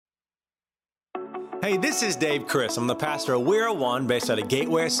Hey, this is Dave Chris. I'm the pastor of We're One based out of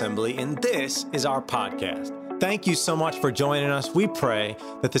Gateway Assembly, and this is our podcast. Thank you so much for joining us. We pray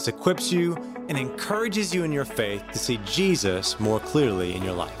that this equips you and encourages you in your faith to see Jesus more clearly in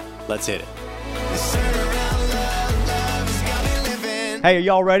your life. Let's hit it. Hey, are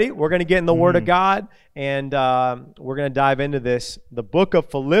y'all ready? We're going to get in the Word of God, and we're going to dive into this. The book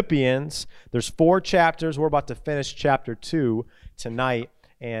of Philippians, there's 4 chapters. We're about to finish chapter 2 tonight,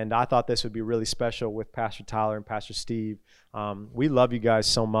 and I thought this would be really special with Pastor Tyler and Pastor Steve. We love you guys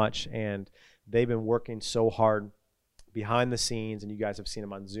so much, and they've been working so hard behind the scenes, and you guys have seen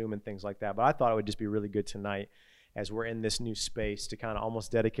them on Zoom and things like that. But I thought it would just be really good tonight as we're in this new space to kind of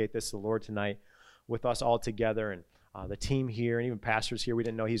almost dedicate this to the Lord tonight with us all together, and the team here, and even pastors here. We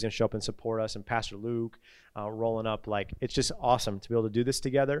didn't know he was going to show up and support us, and Pastor Luke rolling up. Like, it's just awesome to be able to do this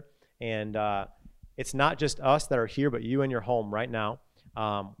together. And it's not just us that are here, but you in your home right now.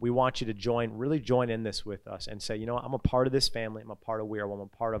 We want you to really join in this with us and say, you know what, I'm a part of this family. I'm a part of We Are One. I'm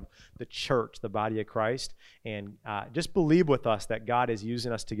a part of the church, the body of Christ. And just believe with us that God is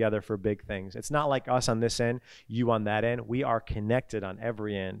using us together for big things. It's not like us on this end, you on that end. We are connected on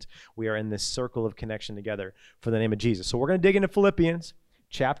every end. We are in this circle of connection together for the name of Jesus. So we're going to dig into Philippians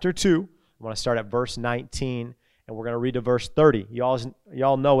chapter 2. I want to start at verse 19. And we're going to read to verse 30.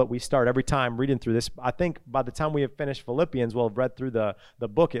 Y'all know it. We start every time reading through this. I think by the time we have finished Philippians, we'll have read through the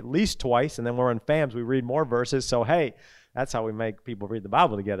book at least twice. And then we're in FAMS. We read more verses. So, hey, that's how we make people read the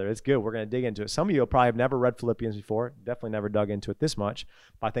Bible together. It's good. We're going to dig into it. Some of you probably have never read Philippians before. Definitely never dug into it this much.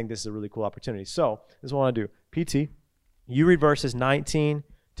 But I think this is a really cool opportunity. So this is what I want to do. PT, you read verses 19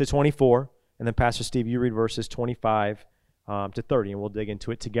 to 24. And then Pastor Steve, you read verses 25 to 30, and we'll dig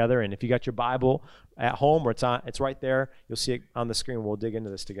into it together. And if you got your Bible at home, or it's right there, you'll see it on the screen. We'll dig into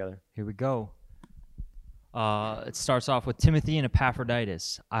this together. Here we go. It starts off with Timothy and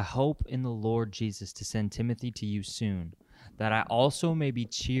Epaphroditus. I hope in the Lord Jesus to send Timothy to you soon, that I also may be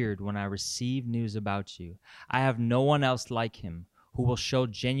cheered when I receive news about you. I have no one else like him who will show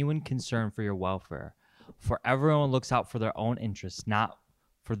genuine concern for your welfare. For everyone looks out for their own interests, not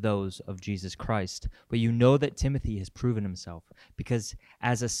for those of Jesus Christ. But you know that Timothy has proven himself, because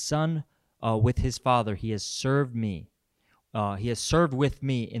as a son with his father, he has served me. He has served with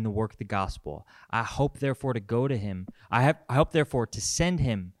me in the work of the gospel. I hope therefore to go to him. I hope therefore to send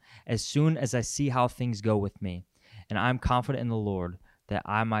him as soon as I see how things go with me. And I'm confident in the Lord that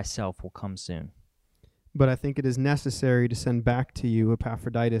I myself will come soon. But I think it is necessary to send back to you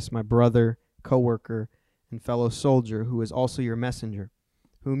Epaphroditus, my brother, co-worker, and fellow soldier, who is also your messenger,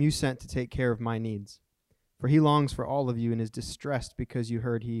 whom you sent to take care of my needs. For he longs for all of you and is distressed because you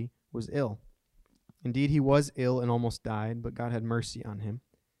heard he was ill. Indeed, he was ill and almost died, but God had mercy on him.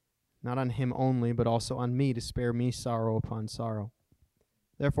 Not on him only, but also on me, to spare me sorrow upon sorrow.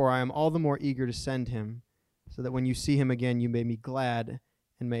 Therefore I am all the more eager to send him, so that when you see him again you may be glad,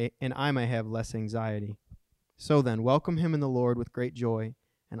 and I may have less anxiety. So then, welcome him in the Lord with great joy,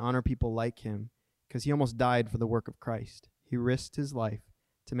 and honor people like him, because he almost died for the work of Christ. He risked his life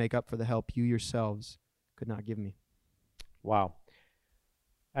to make up for the help you yourselves could not give me. Wow.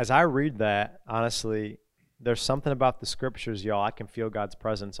 As I read that, honestly, there's something about the scriptures, y'all. I can feel God's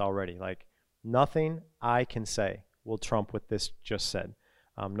presence already. Like, nothing I can say will trump what this just said.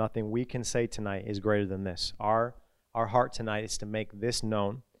 Nothing we can say tonight is greater than this. Our heart tonight is to make this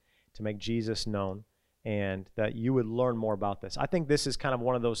known, to make Jesus known, and that you would learn more about this. I think this is kind of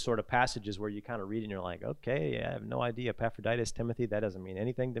one of those sort of passages where you kind of read it and you're like, okay, I have no idea. Epaphroditus, Timothy, that doesn't mean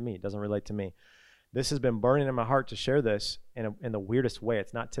anything to me. It doesn't relate to me. This has been burning in my heart to share this in the weirdest way.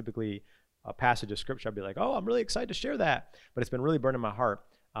 It's not typically a passage of scripture I'd be like, oh, I'm really excited to share that. But it's been really burning my heart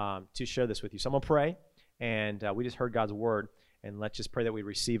to share this with you. So I'm going to pray, and we just heard God's word, and let's just pray that we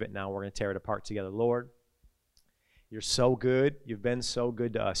receive it now. We're going to tear it apart together. Lord, you're so good. You've been so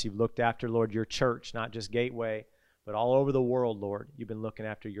good to us. You've looked after, Lord, your church, not just Gateway, but all over the world, Lord. You've been looking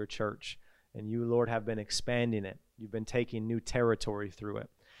after your church. And you, Lord, have been expanding it. You've been taking new territory through it.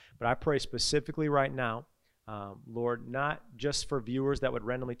 But I pray specifically right now, Lord, not just for viewers that would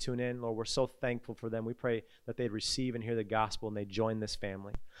randomly tune in. Lord, we're so thankful for them. We pray that they'd receive and hear the gospel and they join this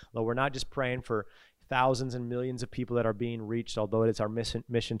family. Lord, we're not just praying for thousands and millions of people that are being reached, although it is our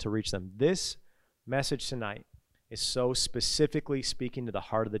mission to reach them. This message tonight is so specifically speaking to the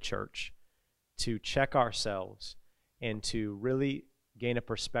heart of the church, to check ourselves and to really gain a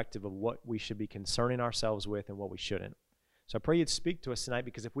perspective of what we should be concerning ourselves with and what we shouldn't. So I pray you'd speak to us tonight,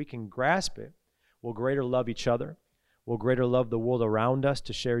 because if we can grasp it, we'll greater love each other, we'll greater love the world around us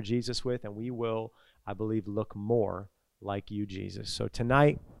to share Jesus with, and we will, I believe, look more like you, Jesus. So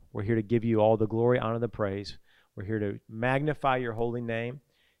tonight, we're here to give you all the glory, honor, the praise. We're here to magnify your holy name,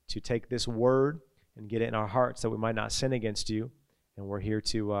 to take this word, and get it in our hearts that we might not sin against you. And we're here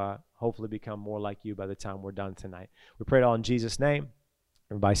to hopefully become more like you by the time we're done tonight. We pray it all in Jesus' name.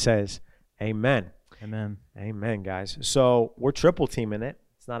 Everybody says, amen. Amen. Amen, guys. So we're triple teaming it.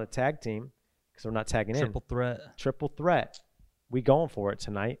 It's not a tag team because we're not tagging in. Triple threat. Triple threat. We going for it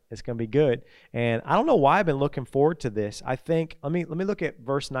tonight. It's going to be good. And I don't know why I've been looking forward to this. I think, let me look at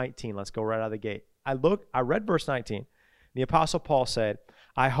verse 19. Let's go right out of the gate. I read verse 19. The Apostle Paul said,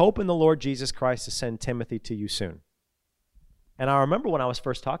 I hope in the Lord Jesus Christ to send Timothy to you soon. And I remember when I was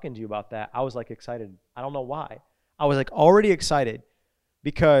first talking to you about that, I was like excited. I don't know why. I was like already excited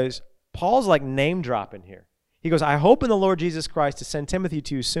because Paul's like name dropping here. He goes, I hope in the Lord Jesus Christ to send Timothy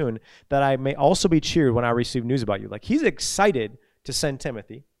to you soon, that I may also be cheered when I receive news about you. Like he's excited to send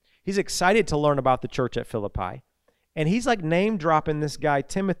Timothy. He's excited to learn about the church at Philippi. And he's like name dropping this guy,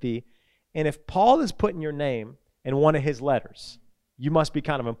 Timothy. And if Paul is putting your name in one of his letters, you must be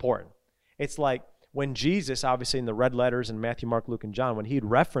kind of important. It's like when Jesus, obviously in the red letters in Matthew, Mark, Luke, and John, when he'd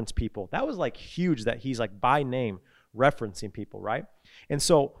reference people, that was like huge that he's like by name referencing people, right? And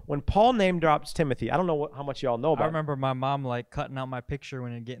so when Paul name drops Timothy, I don't know how much y'all know about I remember my mom like cutting out my picture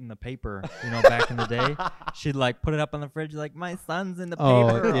when it'd get in the paper, back in the day. She'd like put it up on the fridge like, my son's in the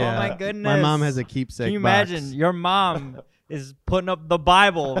paper. Yeah. Oh my goodness. My mom has a keepsake Can you box. imagine your mom is putting up the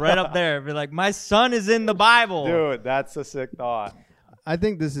Bible right up there? Be like, my son is in the Bible. Dude, that's a sick thought. I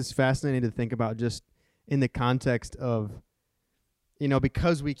think this is fascinating to think about just in the context of,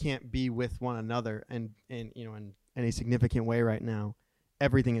 because we can't be with one another and in any significant way right now,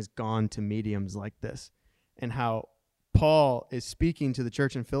 everything has gone to mediums like this. And how Paul is speaking to the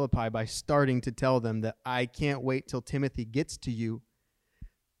church in Philippi by starting to tell them that I can't wait till Timothy gets to you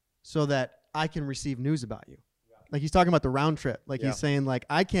so that I can receive news about you. Like he's talking about the round trip. Like he's saying, like,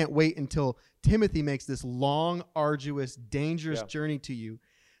 I can't wait until Timothy makes this long, arduous, dangerous journey to you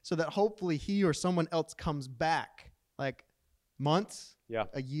so that hopefully he or someone else comes back like months,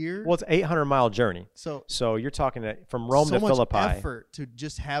 a year. Well, it's an 800-mile journey. So you're talking from Rome to Philippi. So much effort to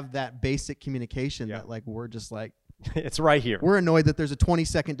just have that basic communication that like we're just like. It's right here. We're annoyed that there's a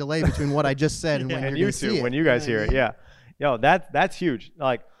 20-second delay between what I just said and when you're going to see it. When you guys hear it, Yo, that's huge.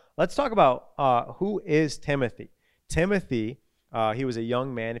 Like, let's talk about who is Timothy. Timothy, he was a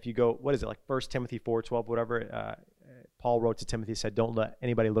young man. If you go, what is it, like 1 Timothy 4:12, whatever, Paul wrote to Timothy, said, don't let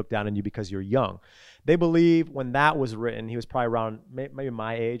anybody look down on you because you're young. They believe when that was written, he was probably around maybe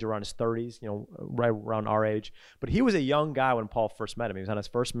my age, around his 30s, right around our age. But he was a young guy when Paul first met him. He was on his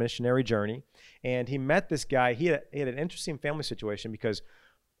first missionary journey. And he met this guy. He had an interesting family situation because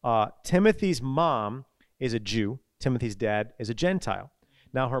Timothy's mom is a Jew. Timothy's dad is a Gentile.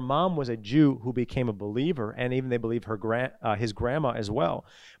 Now, her mom was a Jew who became a believer, and even they believe his grandma as well.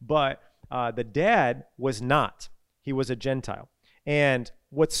 But the dad was not. He was a Gentile. And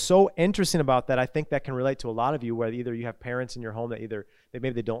what's so interesting about that, I think that can relate to a lot of you, where either you have parents in your home that maybe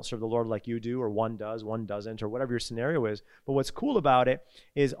they don't serve the Lord like you do, or one does, one doesn't, or whatever your scenario is. But what's cool about it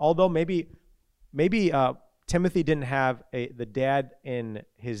is, although maybe Timothy didn't have the dad in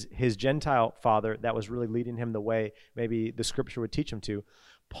his Gentile father that was really leading him the way maybe the scripture would teach him to,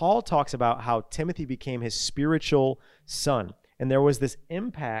 Paul talks about how Timothy became his spiritual son. And there was this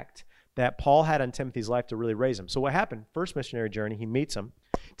impact that Paul had on Timothy's life to really raise him. So what happened? First missionary journey, he meets him.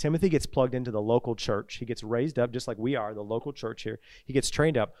 Timothy gets plugged into the local church. He gets raised up just like we are, the local church here. He gets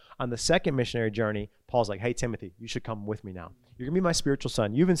trained up. On the second missionary journey, Paul's like, hey, Timothy, you should come with me now. You're going to be my spiritual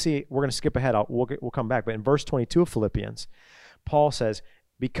son. You even see, we're going to skip ahead. We'll come back. But in verse 22 of Philippians, Paul says,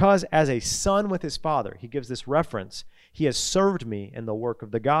 because as a son with his father, he gives this reference, he has served me in the work of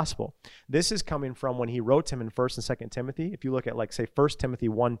the gospel. This is coming from when he wrote to him in 1st and 2nd Timothy. If you look at, like, say, 1 Timothy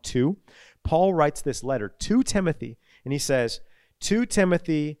 1:2, Paul writes this letter to Timothy, and he says, to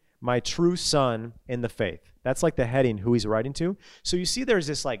Timothy, my true son in the faith. That's like the heading, who he's writing to. So you see there's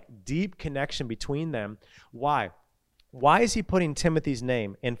this like deep connection between them. Why? Why is he putting Timothy's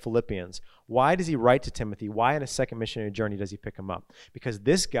name in Philippians? Why does he write to Timothy? Why on a second missionary journey does he pick him up? Because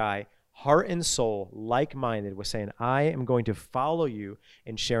this guy, heart and soul, like-minded, was saying, I am going to follow you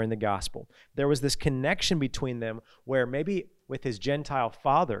in sharing the gospel. There was this connection between them where maybe with his Gentile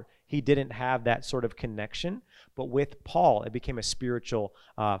father, he didn't have that sort of connection. But with Paul, it became a spiritual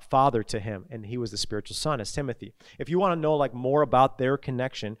father to him, and he was the spiritual son as Timothy. If you want to know like more about their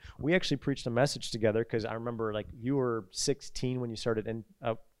connection, we actually preached a message together because I remember like you were 16 when you started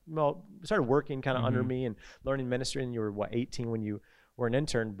started working kind of under me and learning ministry, and you were 18 when you were an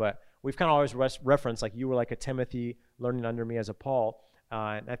intern. But we've kind of always referenced like you were like a Timothy learning under me as a Paul.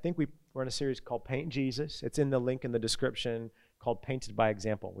 And I think we're in a series called Paint Jesus. It's in the link in the description, called Painted by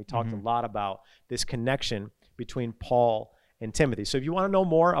Example. We talked a lot about this connection between Paul in Timothy. So if you want to know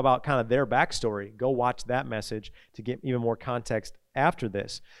more about kind of their backstory, go watch that message to get even more context after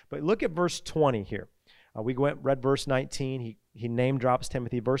this. But look at verse 20 here. We read verse 19. He name drops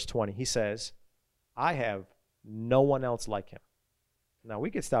Timothy. Verse 20, he says, I have no one else like him. Now,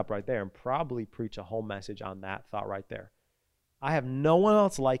 we could stop right there and probably preach a whole message on that thought right there. I have no one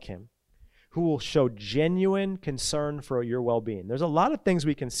else like him who will show genuine concern for your well-being. There's a lot of things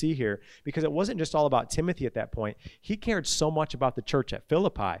we can see here because it wasn't just all about Timothy at that point. He cared so much about the church at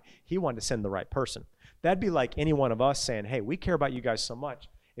Philippi, he wanted to send the right person. That'd be like any one of us saying, hey, we care about you guys so much.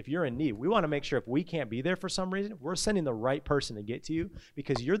 If you're in need, we want to make sure if we can't be there for some reason, we're sending the right person to get to you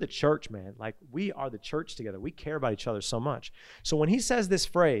because you're the church, man. Like, we are the church together. We care about each other so much. So when he says this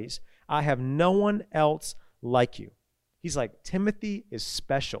phrase, I have no one else like you, he's like, Timothy is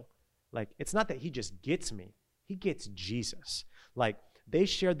special. Like, it's not that he just gets me. He gets Jesus. Like, they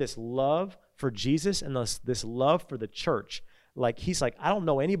shared this love for Jesus and this love for the church. Like, he's like, I don't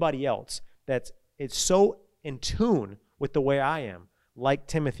know anybody else it's so in tune with the way I am, like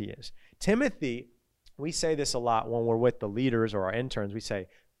Timothy is. Timothy, we say this a lot when we're with the leaders or our interns. We say,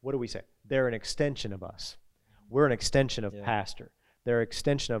 what do we say? They're an extension of us. We're an extension of pastor. They're an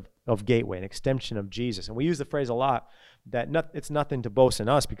extension of Gateway, an extension of Jesus. And we use the phrase a lot that it's nothing to boast in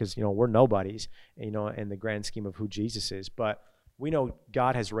us because, we're nobodies, in the grand scheme of who Jesus is. But we know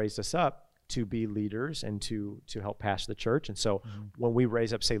God has raised us up to be leaders and to help pastor the church. And so when we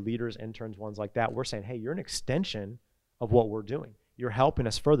raise up, say, leaders, interns, ones like that, we're saying, hey, you're an extension of what we're doing. You're helping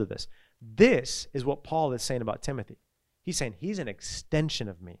us further this. This is what Paul is saying about Timothy. He's saying he's an extension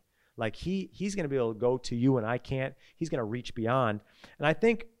of me. Like he's going to be able to go to you and I can't. He's going to reach beyond. And I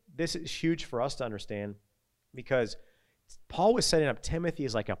think this is huge for us to understand because Paul was setting up Timothy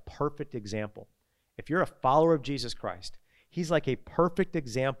as like a perfect example. If you're a follower of Jesus Christ, he's like a perfect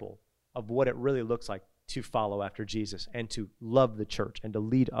example of what it really looks like to follow after Jesus and to love the church and to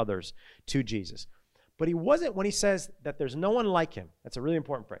lead others to Jesus. But he wasn't, when he says that there's no one like him, that's a really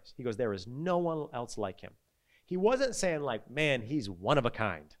important phrase. He goes, there is no one else like him. He wasn't saying like, man, he's one of a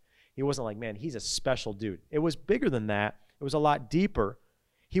kind. He wasn't like, man, he's a special dude. It was bigger than that. It was a lot deeper.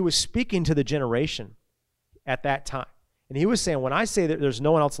 He was speaking to the generation at that time. And he was saying, when I say that there's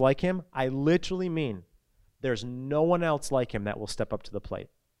no one else like him, I literally mean there's no one else like him that will step up to the plate.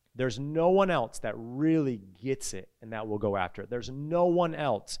 There's no one else that really gets it and that will go after it. There's no one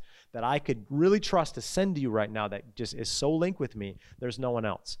else that I could really trust to send to you right now that just is so linked with me. There's no one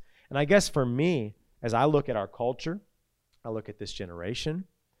else. And I guess for me, as I look at our culture, I look at this generation,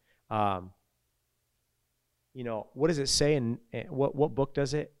 what does it say in what book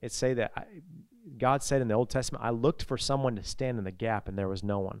does it? It say that God said in the Old Testament, I looked for someone to stand in the gap and there was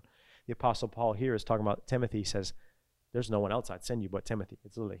no one. The Apostle Paul here is talking about Timothy. He says, there's no one else I'd send you but Timothy.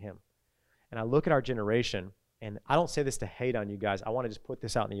 It's literally him. And I look at our generation, and I don't say this to hate on you guys. I want to just put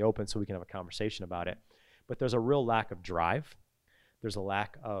this out in the open so we can have a conversation about it. But there's a real lack of drive. There's a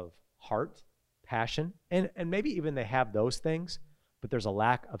lack of heart, passion, and maybe even they have those things, but there's a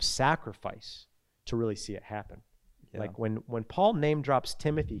lack of sacrifice to really see it happen. Yeah. Like when Paul name drops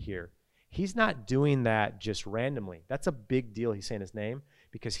Timothy here, he's not doing that just randomly. That's a big deal he's saying his name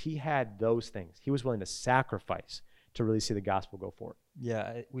because he had those things. He was willing to sacrifice to really see the gospel go forward.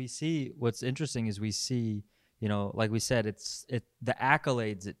 Yeah, we see what's interesting is we see, like we said, it's the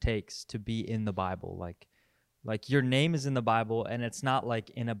accolades it takes to be in the Bible. Like your name is in the Bible, and it's not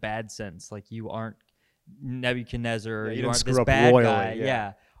like in a bad sense. Like you aren't Nebuchadnezzar, or you aren't this bad guy,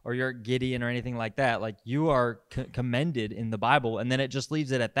 yeah, or you're Gideon or anything like that. Like you are commended in the Bible, and then it just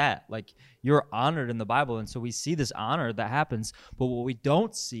leaves it at that. Like you're honored in the Bible, and so we see this honor that happens. But what we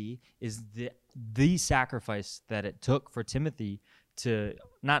don't see is the sacrifice that it took for Timothy to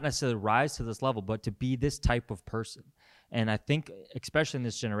not necessarily rise to this level, but to be this type of person. And I think, especially in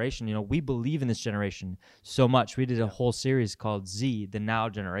this generation, we believe in this generation so much. We did a whole series called Z, the Now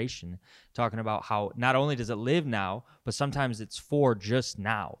Generation, talking about how not only does it live now, but sometimes it's for just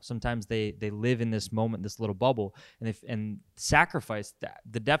now. Sometimes they live in this moment, this little bubble. And sacrifice,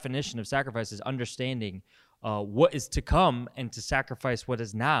 the definition of sacrifice is understanding what is to come and to sacrifice what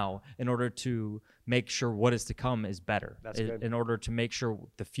is now in order to make sure what is to come is better. That's good. In order to make sure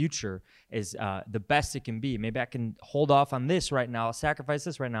the future is the best it can be. Maybe I can hold off on this right now, sacrifice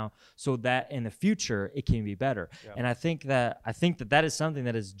this right now, so that in the future it can be better. Yeah. And I think that is something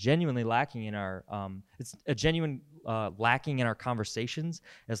that is genuinely lacking in our. It's a genuine lacking in our conversations.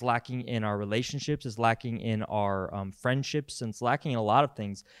 It's lacking in our relationships. It's lacking in our friendships. And it's lacking in a lot of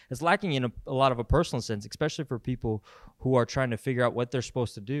things. It's lacking in a lot of a personal sense, especially for people who are trying to figure out what they're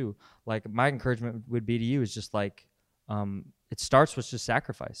supposed to do. Like my encouragement would be to you is just like, it starts with just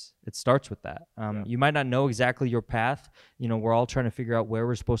sacrifice. It starts with that. You might not know exactly your path. We're all trying to figure out where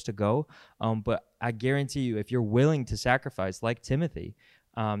we're supposed to go. But I guarantee you, if you're willing to sacrifice, like Timothy,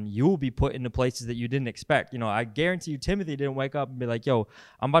 you will be put into places that you didn't expect. I guarantee you Timothy didn't wake up and be like, yo,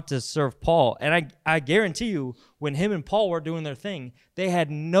 I'm about to serve Paul. And I guarantee you, when him and Paul were doing their thing, they had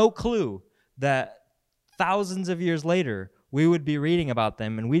no clue that thousands of years later, we would be reading about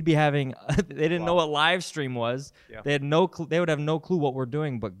them, and we'd be having, they didn't know what live stream was. Yeah. They would have no clue what we're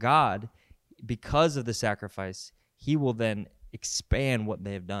doing, but God, because of the sacrifice, he will then expand what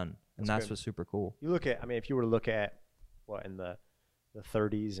they have done. And that's what's super cool. You look at, if you were to look at in the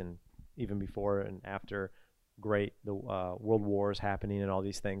 30s and even before and after the world wars happening and all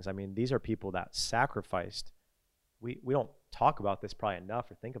these things, these are people that sacrificed. We don't talk about this probably enough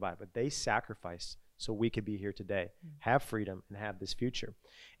or think about it, but they sacrificed so we could be here today, have freedom, and have this future.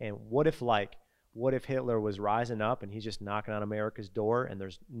 And what if Hitler was rising up and he's just knocking on America's door and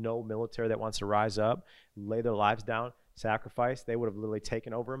there's no military that wants to rise up, lay their lives down, sacrifice? They would have literally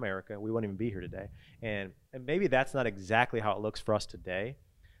taken over America. We wouldn't even be here today. And maybe that's not exactly how it looks for us today,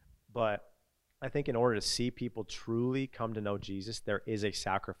 but I think in order to see people truly come to know Jesus, there is a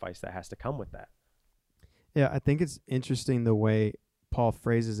sacrifice that has to come with that. Yeah, I think it's interesting the way Paul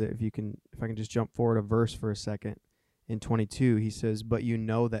phrases it. If I can just jump forward a verse for a second. In 22, he says, "But you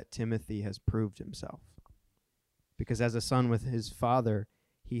know that Timothy has proved himself, because as a son with his father,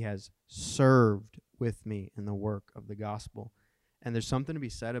 he has served with me in the work of the gospel." And there's something to be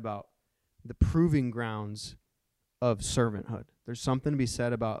said about the proving grounds of servanthood. There's something to be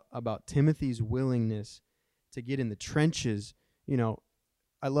said about Timothy's willingness to get in the trenches.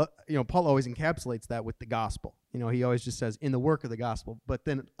 Paul always encapsulates that with the gospel. He always just says in the work of the gospel, but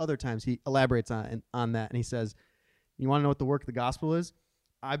then other times he elaborates on that, and he says, you want to know what the work of the gospel is?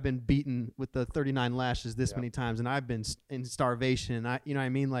 I've been beaten with the 39 lashes this many times, and I've been in starvation. And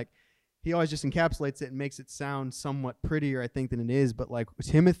he always just encapsulates it and makes it sound somewhat prettier, I think, than it is. But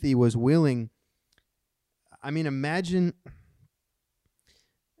Timothy was willing. Imagine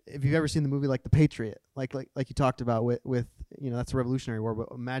if you've ever seen the movie The Patriot, like you talked about with that's a Revolutionary War, but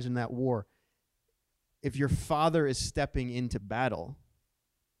imagine that war. If your father is stepping into battle,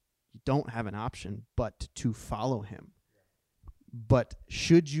 you don't have an option but to follow him. But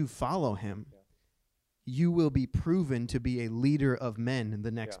should you follow him, you will be proven to be a leader of men in the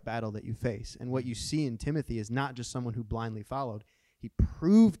next battle that you face. And what you see in Timothy is not just someone who blindly followed. He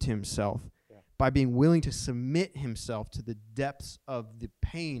proved himself by being willing to submit himself to the depths of the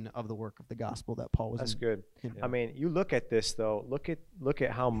pain of the work of the gospel that Paul was in. That's good. You look at this, though. Look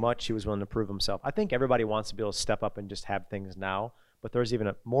at how much he was willing to prove himself. I think everybody wants to be able to step up and just have things now, but there's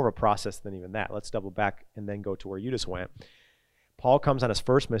even more of a process than even that. Let's double back and then go to where you just went. Paul comes on his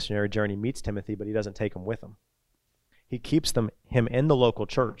first missionary journey, meets Timothy, but he doesn't take him with him. He keeps him in the local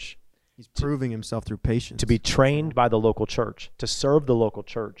church. He's proving himself through patience. To be trained by the local church, to serve the local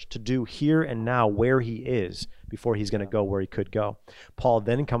church, to do here and now where he is before he's going to go where he could go. Paul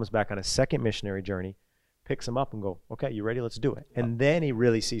then comes back on a second missionary journey, picks him up and go, okay, you ready? Let's do it. And then he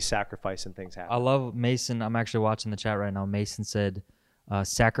really sees sacrifice and things happen. I love Mason. I'm actually watching the chat right now. Mason said,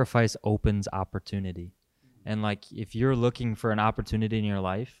 sacrifice opens opportunity. And if you're looking for an opportunity in your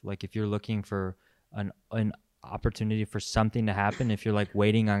life, if you're looking for an opportunity for something to happen, if you're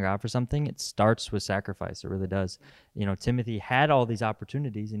waiting on God for something, it starts with sacrifice. It really does. Timothy had all these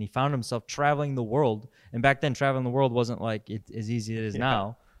opportunities and he found himself traveling the world. And back then, traveling the world wasn't as easy as it is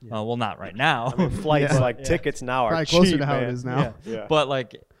now. Well, not right now. Flights tickets now are probably cheap, closer to how man. it is now. Yeah.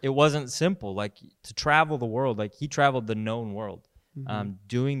 But it wasn't simple. To travel the world, he traveled the known world.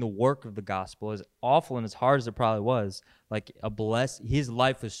 Doing the work of the gospel, as awful and as hard as it probably was, his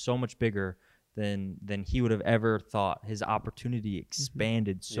life was so much bigger than he would have ever thought. His opportunity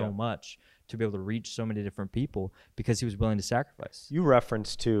expanded so much to be able to reach so many different people because he was willing to sacrifice. You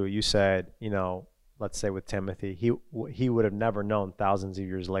referenced too, you said, let's say with Timothy, he would have never known thousands of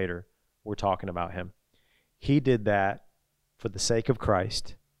years later we're talking about him. He did that for the sake of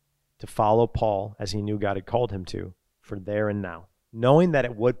Christ, to follow Paul as he knew God had called him to, for there and now. Knowing that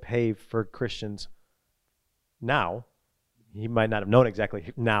it would pay for Christians now. He might not have known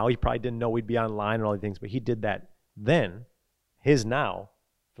exactly now. He probably didn't know we'd be online and all these things, but he did that then, his now,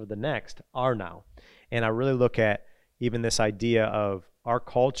 for the next, our now. And I really look at even this idea of our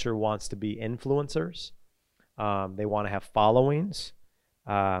culture wants to be influencers. They want to have followings.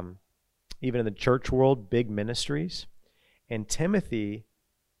 Even in the church world, big ministries. And Timothy,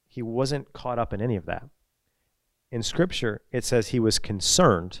 he wasn't caught up in any of that. In Scripture, it says he was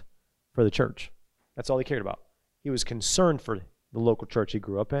concerned for the church. That's all he cared about. He was concerned for the local church he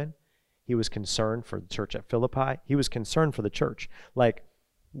grew up in. He was concerned for the church at Philippi. He was concerned for the church. Like,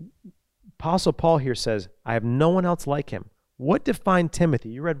 Apostle Paul here says, I have no one else like him. What defined Timothy?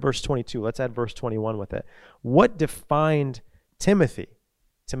 You read verse 22. Let's add verse 21 with it. What defined Timothy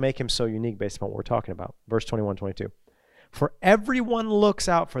to make him so unique based upon what we're talking about? Verse 21, 22. For everyone looks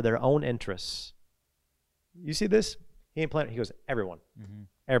out for their own interests. You see this? He ain't playing. He goes, everyone. Mm-hmm.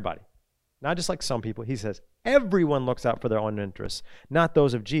 Everybody. Not just like some people. He says, everyone looks out for their own interests, not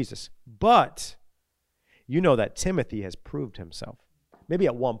those of Jesus. But you know that Timothy has proved himself. Maybe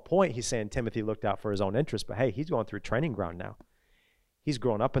at one point he's saying Timothy looked out for his own interests, but hey, he's going through training ground now. He's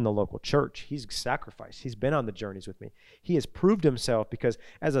grown up in the local church. He's sacrificed. He's been on the journeys with me. He has proved himself because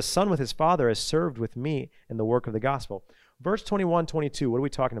as a son with his father has served with me in the work of the gospel. Verse 21, 22, what are we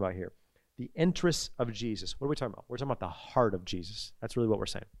talking about here? The interests of Jesus. What are we talking about? We're talking about the heart of Jesus. That's really what we're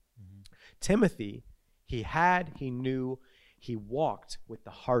saying. Mm-hmm. Timothy, he knew, he walked with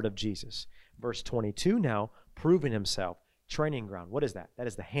the heart of Jesus. Verse 22 now, proving himself, training ground. What is that? That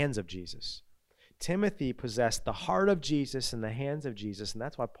is the hands of Jesus. Timothy possessed the heart of Jesus and the hands of Jesus, and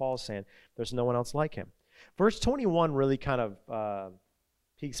that's why Paul's saying there's no one else like him. Verse 21 really kind of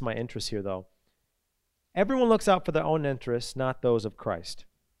piques my interest here, though. Everyone looks out for their own interests, not those of Christ,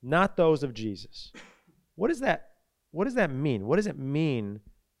 not those of Jesus. What does that mean? What does it mean,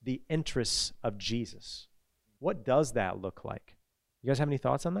 the interests of Jesus? What does that look like? You guys have any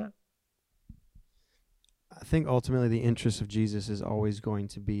thoughts on that? I think ultimately the interest of Jesus is always going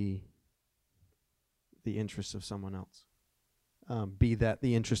to be the interest of someone else. Be that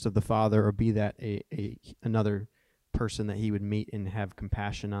the interest of the Father, or be that another person that he would meet and have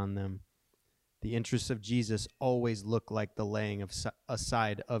compassion on them. The interests of Jesus always look like the laying of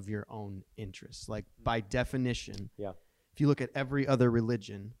aside of your own interests. Like, by definition, yeah. If you look at every other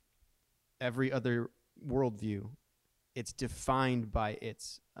religion, every other worldview, it's defined by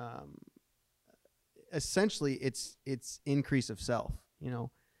its essentially its increase of self. You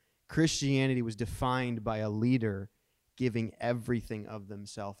know, Christianity was defined by a leader giving everything of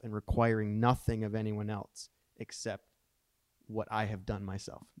themselves and requiring nothing of anyone else except what I have done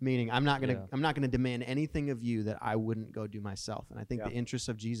myself. Meaning, I'm not gonna demand anything of you that I wouldn't go do myself. And I think the interests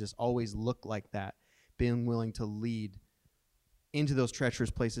of Jesus always look like that, being willing to lead into those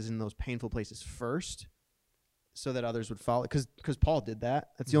treacherous places, in those painful places first, so that others would follow. Because Paul did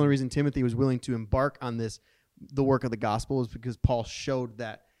that. That's the only reason Timothy was willing to embark on the work of the gospel, is because Paul showed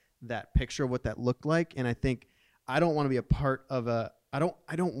that picture of what that looked like. And I think I don't want to be a part of I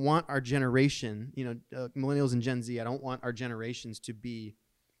don't want our generation, millennials and Gen Z, I don't want our generations to be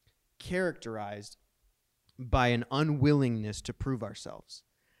characterized by an unwillingness to prove ourselves.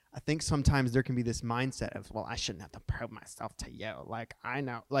 I think sometimes there can be this mindset of, well, I shouldn't have to prove myself to you. Like, I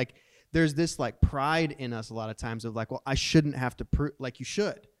know. Like, there's this, like, pride in us a lot of times of, like, well, I shouldn't have to prove. Like, you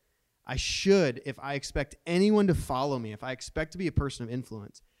should. I should, if I expect anyone to follow me, if I expect to be a person of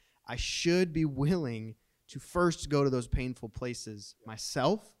influence, I should be willing to first go to those painful places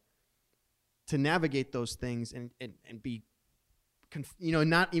myself, to navigate those things and be,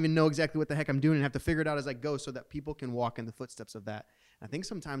 not even know exactly what the heck I'm doing and have to figure it out as I go, so that people can walk in the footsteps of that. I think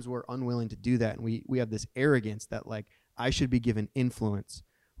sometimes we're unwilling to do that, and we have this arrogance that, like, I should be given influence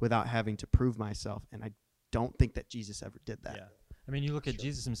without having to prove myself, and I don't think that Jesus ever did that. Yeah. I mean, you look at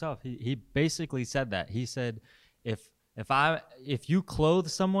Jesus himself. He basically said that. He said, if you clothe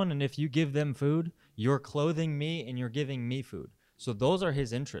someone and if you give them food, you're clothing me and you're giving me food. So those are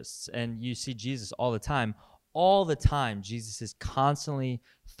his interests. And you see Jesus all the time. All the time, Jesus is constantly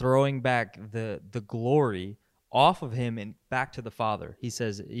throwing back the glory off of him and back to the Father. He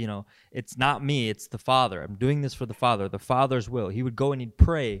says, it's not me, it's the Father. I'm doing this for the Father, the Father's will. He would go and he'd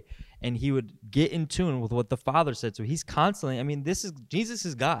pray, and he would get in tune with what the Father said. So he's constantly, Jesus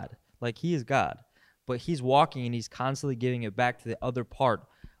is God. Like, he is God. But he's walking and he's constantly giving it back to the other part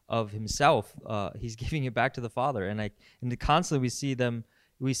of himself. He's giving it back to the Father. And constantly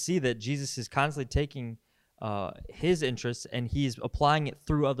we see that Jesus is constantly taking his interests, and he's applying it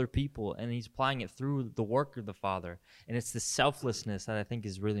through other people, and he's applying it through the work of the Father. And it's the selflessness that I think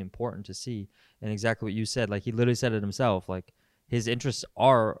is really important to see. And exactly what you said, like, he literally said it himself, like, his interests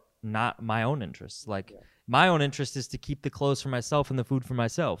are not my own interests. Like, my own interest is to keep the clothes for myself and the food for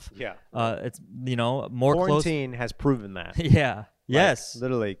myself. Yeah. It's, more Quarantine has proven that. Yeah. Yes.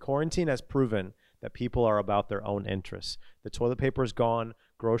 Literally, quarantine has proven that people are about their own interests. The toilet paper is gone.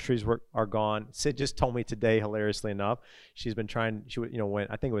 Groceries are gone. Sid just told me today, hilariously enough, she's been trying. When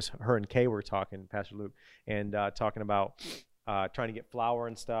I think it was her and Kay were talking, Pastor Luke, and talking about trying to get flour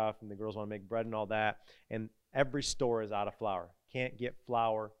and stuff, and the girls want to make bread and all that. And every store is out of flour. Can't get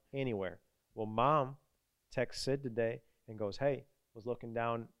flour anywhere. Well, Mom texts Sid today and goes, "Hey, was looking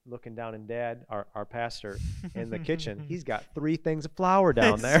down in Dad, our pastor, in the kitchen. He's got 3 things of flour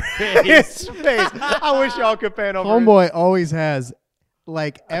down there. His face. I wish y'all could pan over. Homeboy always has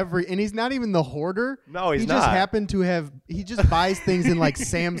like and he's not even the hoarder. No, he's he not. just happened to have. He just buys things in like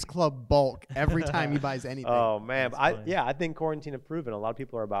Sam's Club bulk every time he buys anything. Oh man, That's funny. I think quarantine have proven a lot of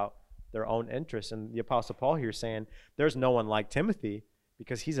people are about their own interests, and the Apostle Paul here is saying there's no one like Timothy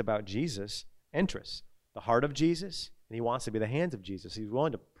because he's about Jesus' interests, the heart of Jesus, and he wants to be the hands of Jesus. He's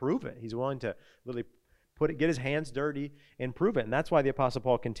willing to prove it. He's willing to really get his hands dirty and prove it, and that's why the Apostle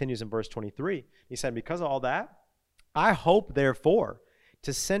Paul continues in verse 23. He said, "Because of all that, I hope, therefore,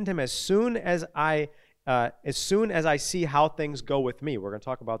 to send him as soon as I see how things go with me." We're going to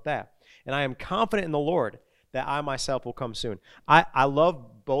talk about that. "And I am confident in the Lord that I myself will come soon." I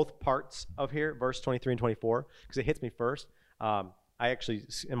love both parts of here, verse 23 and 24, because it hits me first. I actually,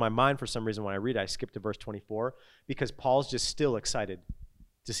 in my mind, for some reason, when I read it, I skipped to verse 24, because Paul's just still excited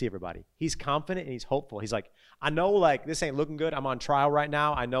to see everybody. He's confident and he's hopeful. He's like, I know like this ain't looking good. I'm on trial right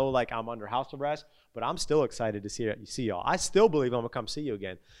now. I know like I'm under house arrest, but I'm still excited to see y'all. I still believe I'm going to come see you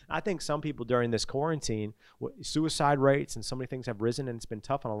again. I think some people during this quarantine, suicide rates and so many things have risen, and it's been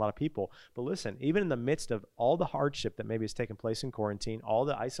tough on a lot of people. But listen, even in the midst of all the hardship that maybe has taken place in quarantine, all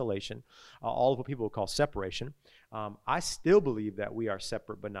the isolation, all of what people would call separation, I still believe that we are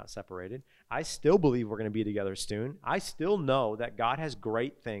separate but not separated. I still believe we're going to be together soon. I still know that God has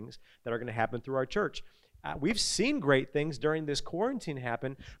great things that are going to happen through our church. We've seen great things during this quarantine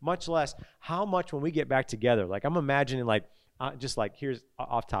happen, much less how much when we get back together. Like I'm imagining here's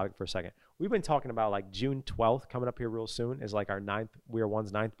off topic for a second. We've been talking about like June 12th coming up here real soon is like our We Are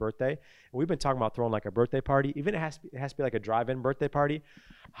One's 9th birthday. And we've been talking about throwing like a birthday party. Even it has to be like a drive-in birthday party.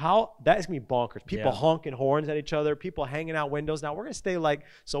 How that is going to be bonkers. People honking horns at each other, people hanging out windows. Now we're going to stay like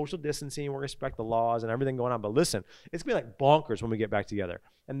social distancing. We're going to respect the laws and everything going on. But listen, it's going to be like bonkers when we get back together.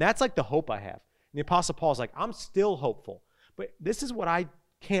 And that's like the hope I have. And the Apostle Paul's like, I'm still hopeful. But this is what I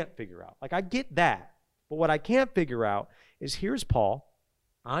can't figure out. Like I get that. But what I can't figure out is here's Paul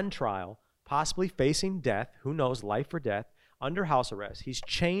on trial, possibly facing death, who knows, life or death, under house arrest. He's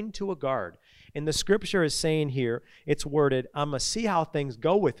chained to a guard. And the scripture is saying here, it's worded, I'm going to see how things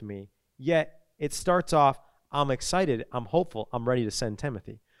go with me, yet it starts off, I'm excited, I'm hopeful, I'm ready to send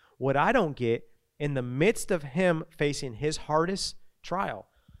Timothy. What I don't get, in the midst of him facing his hardest trial,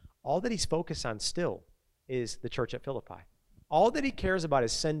 all that he's focused on still is the church at Philippi. All that he cares about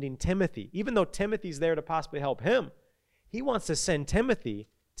is sending Timothy. Even though Timothy's there to possibly help him, he wants to send Timothy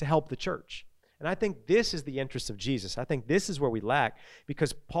to help the church. And I think this is the interest of Jesus. I think this is where we lack,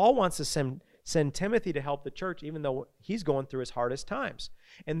 because Paul wants to send Timothy to help the church even though he's going through his hardest times.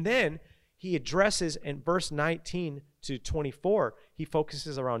 And then he addresses in verse 19 to 24, he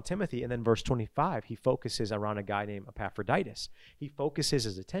focuses around Timothy. And then verse 25, he focuses around a guy named Epaphroditus. He focuses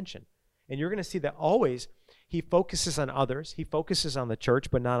his attention. And you're going to see that always he focuses on others. He focuses on the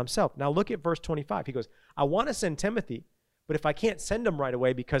church, but not himself. Now look at verse 25. He goes, I want to send Timothy, but if I can't send him right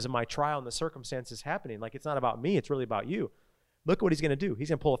away because of my trial and the circumstances happening, like it's not about me, it's really about you. Look at what he's going to do. He's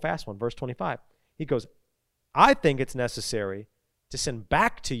going to pull a fast one. Verse 25. He goes, I think it's necessary to send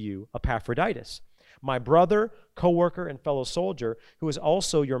back to you Epaphroditus, my brother, co-worker, and fellow soldier, who is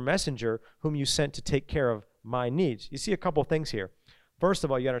also your messenger, whom you sent to take care of my needs. You see a couple things here. First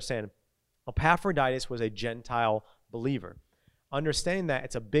of all, you understand, Epaphroditus was a Gentile believer. Understanding that,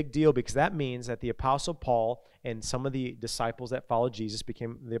 it's a big deal because that means that the Apostle Paul and some of the disciples that followed Jesus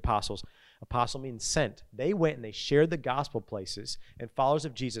became the apostles. Apostle means sent. They went and they shared the gospel places, and followers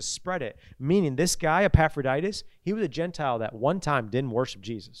of Jesus spread it, meaning this guy, Epaphroditus, he was a Gentile that one time didn't worship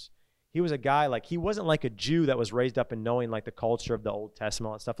Jesus. He was a guy he wasn't like a Jew that was raised up in knowing like the culture of the Old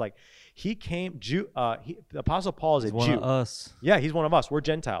Testament and stuff. Like he came, the Apostle Paul is a Jew. One of us. Yeah, he's one of us. We're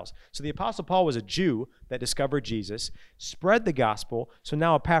Gentiles. So the Apostle Paul was a Jew that discovered Jesus, spread the gospel. So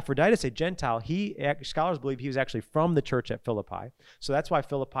now Epaphroditus, a Gentile, scholars believe he was actually from the church at Philippi. So that's why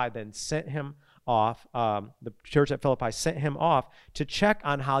Philippi then sent him off, the church at Philippi sent him off to check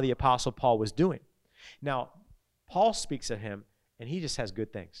on how the Apostle Paul was doing. Now, Paul speaks of him, and he just has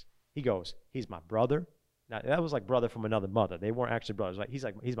good things. He goes, he's my brother. Now, that was like brother from another mother. They weren't actually brothers.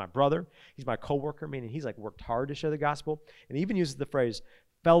 He's my brother. He's my co-worker, meaning he's like worked hard to share the gospel. And he even uses the phrase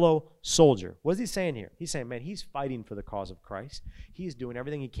fellow soldier. What is he saying here? He's saying, man, he's fighting for the cause of Christ. He's doing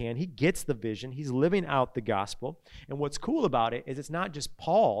everything he can. He gets the vision. He's living out the gospel. And what's cool about it is it's not just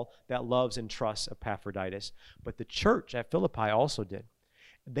Paul that loves and trusts Epaphroditus, but the church at Philippi also did.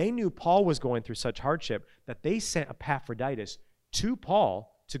 They knew Paul was going through such hardship that they sent Epaphroditus to Paul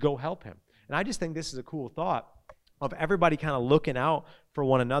to go help him. And I just think this is a cool thought. of everybody kind of looking out for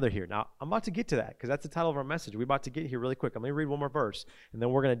one another here. Now, I'm about to get to that because that's the title of our message. We're about to get here really quick. I'm going to read one more verse, and then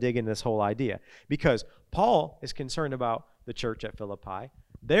we're going to dig into this whole idea. Because Paul is concerned about the church at Philippi.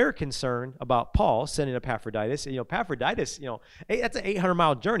 They're concerned about Paul sending Epaphroditus. Epaphroditus, that's an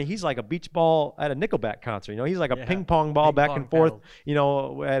 800-mile journey. He's like a beach ball at a Nickelback concert. He's like a ping pong ball back and forth,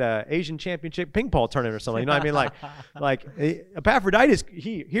 at a Asian championship ping pong tournament or something. You know what I mean? Like Epaphroditus,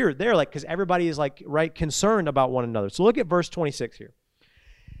 because everybody is concerned about one another. So look at verse 26 here.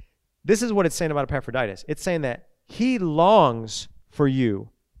 This is what it's saying about Epaphroditus. It's saying that he longs for you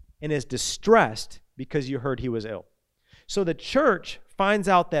and is distressed because you heard he was ill. So the church finds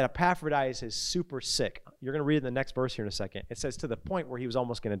out that Epaphroditus is super sick. You're going to read in the next verse here in a second. It says to the point where he was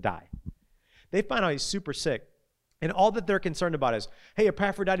almost going to die. They find out he's super sick. And all that they're concerned about is, hey,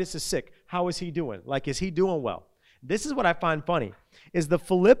 Epaphroditus is sick. How is he doing? Is he doing well? This is what I find funny, is the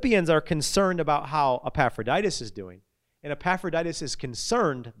Philippians are concerned about how Epaphroditus is doing. And Epaphroditus is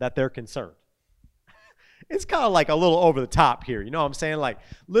concerned that they're concerned. It's kind of a little over the top here. You know what I'm saying?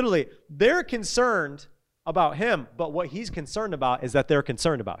 Literally, they're concerned about him, but what he's concerned about is that they're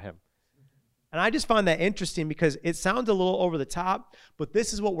concerned about him. And I just find that interesting because it sounds a little over the top, but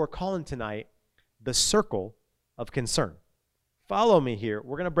this is what we're calling tonight the circle of concern. Follow me here.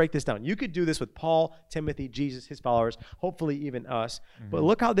 We're going to break this down. You could do this with Paul, Timothy, Jesus, his followers, hopefully even us. Mm-hmm. But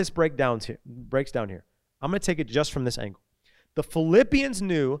look how this breaks down here. I'm going to take it just from this angle. The Philippians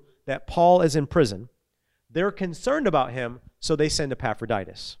knew that Paul is in prison. They're concerned about him, so they send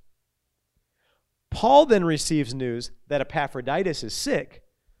Epaphroditus. Paul then receives news that Epaphroditus is sick,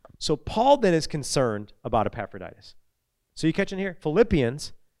 so Paul then is concerned about Epaphroditus. So you catching here?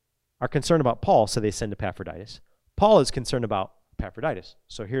 Philippians are concerned about Paul, so they send Epaphroditus. Paul is concerned about Epaphroditus.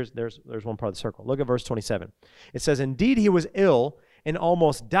 So there's one part of the circle. Look at verse 27. It says, indeed he was ill and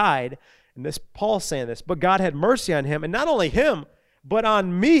almost died, and Paul's saying this, but God had mercy on him, and not only him, but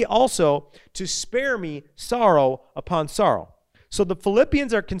on me also, to spare me sorrow upon sorrow. So the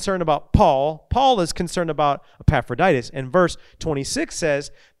Philippians are concerned about Paul. Paul is concerned about Epaphroditus. And verse 26 says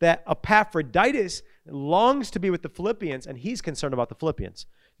that Epaphroditus longs to be with the Philippians, and he's concerned about the Philippians.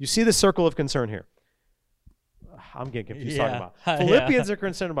 You see the circle of concern here. I'm getting confused talking about. Philippians are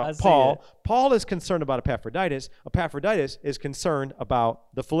concerned about Paul. Paul is concerned about Epaphroditus. Epaphroditus is concerned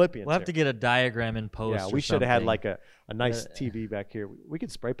about the Philippians. We'll have to get a diagram in post. Yeah, we should have had a nice TV back here. We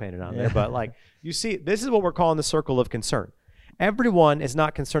could spray paint it on there. But you see, this is what we're calling the circle of concern. Everyone is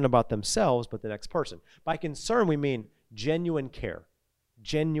not concerned about themselves, but the next person. By concern, we mean genuine care,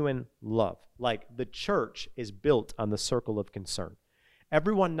 genuine love. The church is built on the circle of concern.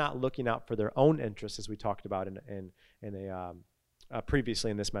 Everyone not looking out for their own interests, as we talked about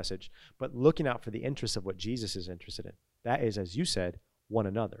previously in this message, but looking out for the interests of what Jesus is interested in. That is, as you said, one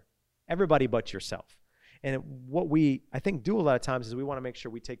another. Everybody but yourself. And what I think do a lot of times is we want to make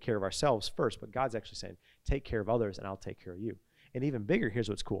sure we take care of ourselves first, but God's actually saying, take care of others and I'll take care of you. And even bigger, here's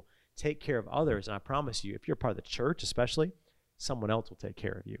what's cool. Take care of others, and I promise you, if you're part of the church especially, someone else will take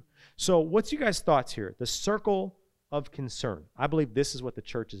care of you. So what's you guys' thoughts here? The circle of concern. I believe this is what the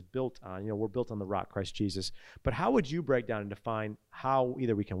church is built on. We're built on the rock, Christ Jesus. But how would you break down and define how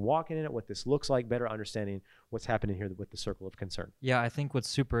either we can walk in it, what this looks like, better understanding what's happening here with the circle of concern? Yeah, I think what's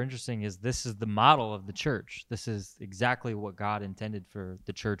super interesting is this is the model of the church. This is exactly what God intended for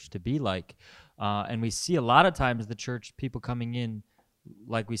the church to be like. And we see a lot of times the church, people coming in,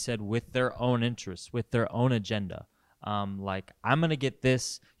 like we said, with their own interests, with their own agenda. I'm going to get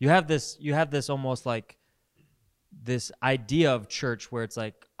this. You have this almost this idea of church where it's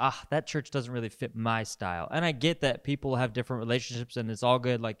that church doesn't really fit my style. And I get that people have different relationships and it's all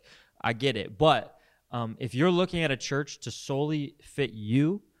good. I get it. But if you're looking at a church to solely fit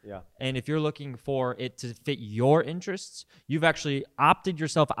you, and if you're looking for it to fit your interests, you've actually opted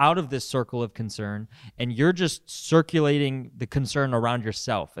yourself out of this circle of concern, and you're just circulating the concern around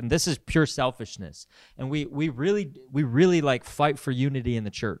yourself. And this is pure selfishness. And we really fight for unity in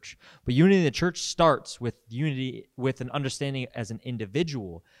the church. But unity in the church starts with unity, with an understanding as an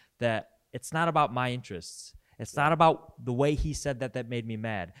individual that it's not about my interests. It's not about the way he said that made me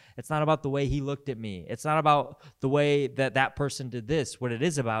mad. It's not about the way he looked at me. It's not about the way that person did this. What it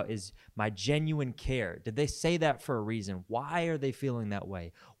is about is my genuine care. Did they say that for a reason? Why are they feeling that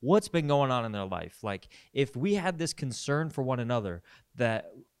way? What's been going on in their life? If we had this concern for one another,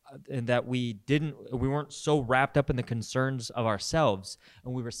 that and that we weren't so wrapped up in the concerns of ourselves,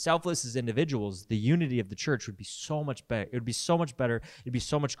 and we were selfless as individuals, the unity of the church would be so much better. It would be so much better. It'd be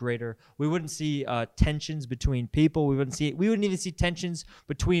so much greater. We wouldn't see tensions between people. We wouldn't even see tensions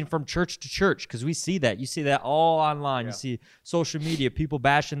from church to church, because we see that. You see that all online. You see social media, people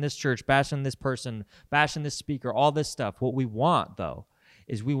bashing this church, bashing this person, bashing this speaker, all this stuff. What we want, though,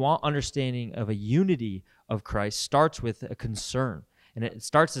 is we want understanding of a unity of Christ starts with a concern. And it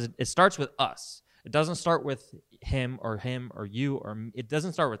starts with us. It doesn't start with him or you, or it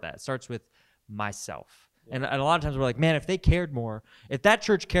doesn't start with that. It starts with myself. Yeah. And a lot of times we're like, man, if they cared more, if that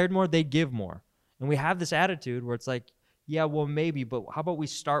church cared more, they'd give more. And we have this attitude where it's like, yeah, well, maybe, but how about we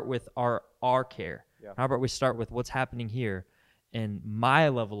start with our care? Yeah. How about we start with what's happening here and my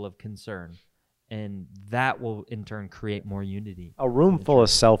level of concern? And that will in turn create more unity. A room full of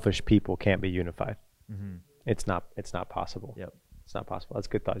selfish people can't be unified. Mm-hmm. It's not possible. Yep. It's not possible. That's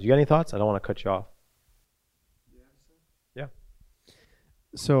good thoughts. You got any thoughts? I don't want to cut you off. Yeah.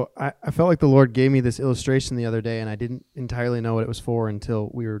 So I felt like the Lord gave me this illustration the other day, and I didn't entirely know what it was for until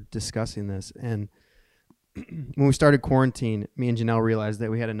we were discussing this. And when we started quarantine, me and Janelle realized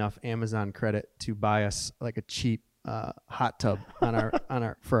that we had enough Amazon credit to buy us like a cheap hot tub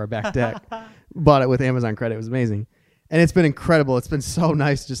for our back deck. Bought it with Amazon credit. It was amazing. And it's been incredible. It's been so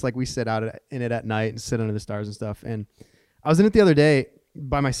nice, just like we sit out in it at night and sit under the stars and stuff. And I was in it the other day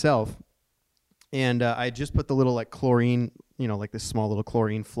by myself, and I just put the little like chlorine, like this small little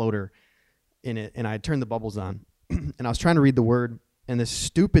chlorine floater in it, and I turned the bubbles on, and I was trying to read the word, and this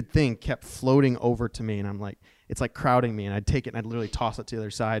stupid thing kept floating over to me, and I'm like, it's like crowding me, and I'd take it and I'd literally toss it to the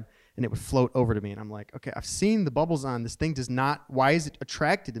other side, and it would float over to me, and I'm like, okay, I've seen the bubbles on. This thing does not. Why is it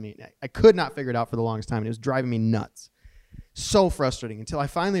attracted to me? I could not figure it out for the longest time, and it was driving me nuts. So frustrating until I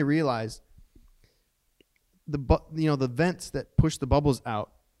finally realized the vents that push the bubbles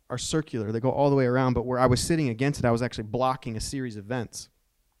out are circular. They go all the way around, but where I was sitting against it, I was actually blocking a series of vents.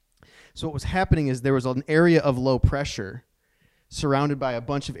 So what was happening is there was an area of low pressure surrounded by a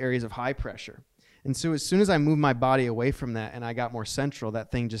bunch of areas of high pressure. And so as soon as I moved my body away from that and I got more central, that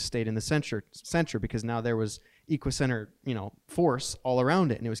thing just stayed in the center because now there was equicenter, force all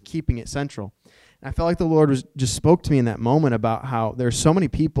around it, and it was keeping it central. And I felt like the Lord just spoke to me in that moment about how there's so many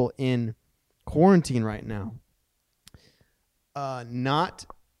people in quarantine right now, not,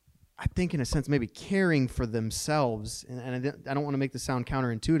 I think in a sense, maybe caring for themselves. And I don't want to make this sound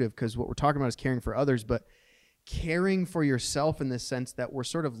counterintuitive, because what we're talking about is caring for others, but caring for yourself in the sense that we're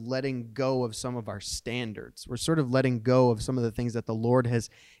sort of letting go of some of our standards. We're sort of letting go of some of the things that the Lord has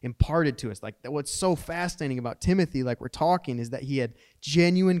imparted to us. Like what's so fascinating about Timothy, like we're talking, is that he had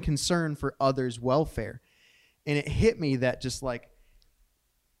genuine concern for others' welfare. And it hit me that just like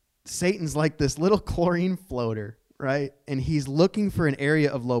Satan's like this little chlorine floater, right? And he's looking for an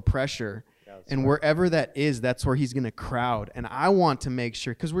area of low pressure. And wherever that is, that's where he's going to crowd. And I want to make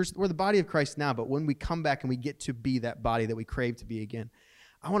sure, because we're the body of Christ now, but when we come back and we get to be that body that we crave to be again,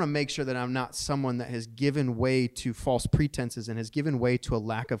 I want to make sure that I'm not someone that has given way to false pretenses and has given way to a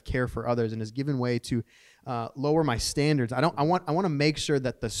lack of care for others and has given way to lower my standards. I want to make sure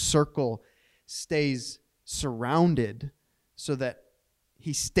that the circle stays surrounded so that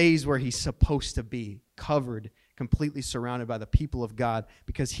he stays where he's supposed to be, covered, completely surrounded by the people of God,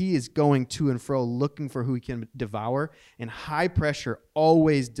 because he is going to and fro looking for who he can devour. And high pressure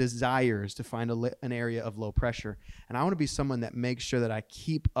always desires to find an area of low pressure. And I want to be someone that makes sure that I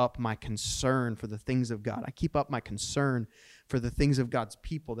keep up my concern for the things of God. I keep up my concern for the things of God's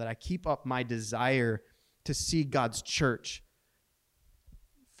people, that I keep up my desire to see God's church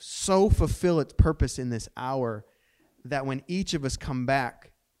so fulfill its purpose in this hour that when each of us come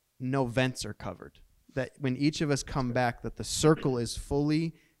back, no vents are covered. That when each of us come back, that the circle is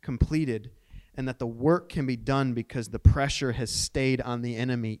fully completed and that the work can be done because the pressure has stayed on the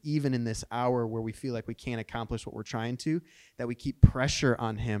enemy, even in this hour where we feel like we can't accomplish what we're trying to, that we keep pressure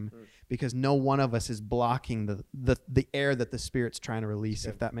on him because no one of us is blocking the air that the Spirit's trying to release,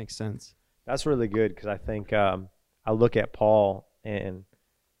 if that makes sense. That's really good, because I think I look at Paul, and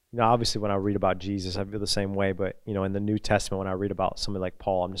obviously when I read about Jesus, I feel the same way, but in the New Testament, when I read about somebody like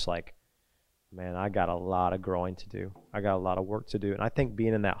Paul, I'm just like, man, I got a lot of growing to do. I got a lot of work to do. And I think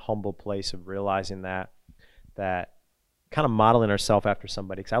being in that humble place of realizing that kind of modeling ourselves after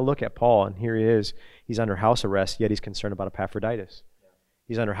somebody. Because I look at Paul, and here he is. He's under house arrest, yet he's concerned about Epaphroditus. Yeah.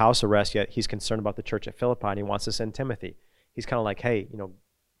 He's under house arrest, yet he's concerned about the church at Philippi, and he wants to send Timothy. He's kind of like, hey,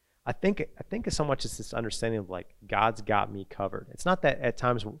 I think as so much as this understanding of like, God's got me covered. It's not that at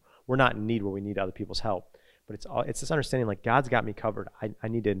times we're not in need where we need other people's help. But it's this understanding like God's got me covered. I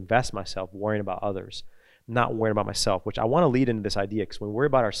need to invest myself worrying about others. not worrying about myself, which I want to lead into this idea, because when we worry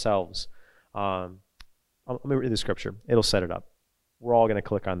about ourselves, let me read the scripture. It'll set it up. We're all going to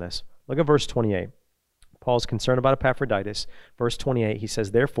click on this. Look at verse 28. Paul's concerned about Epaphroditus. Verse 28, he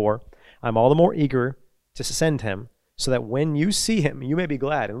says, "Therefore, I'm all the more eager to send him, so that when you see him, you may be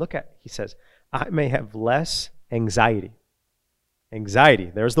glad." And look at, he says, "I may have less anxiety."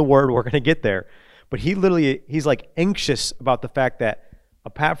 Anxiety. There's the word. We're going to get there. But he's like anxious about the fact that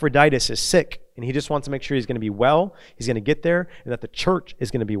Epaphroditus is sick, and he just wants to make sure he's going to be well, he's going to get there, and that the church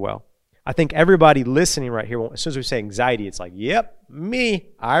is going to be well. I think everybody listening right here, as soon as we say anxiety, it's like, yep, me,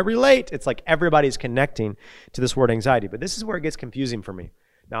 I relate. It's like everybody's connecting to this word anxiety. But this is where it gets confusing for me.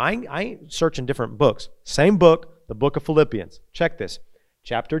 Now, I ain't searching different books. Same book, the book of Philippians. Check this.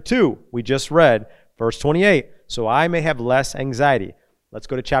 Chapter 2, we just read, verse 28. "So I may have less anxiety." Let's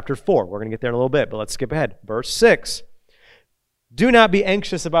go to chapter 4. We're going to get there in a little bit, but let's skip ahead. Verse 6. "Do not be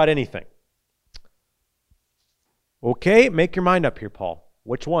anxious about anything." Okay, make your mind up here, Paul.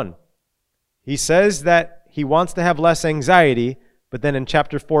 Which one? He says that he wants to have less anxiety, but then in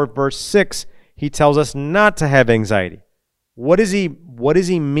chapter 4, verse 6, he tells us not to have anxiety. What does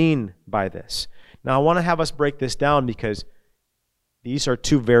he mean by this? Now, I want to have us break this down, because these are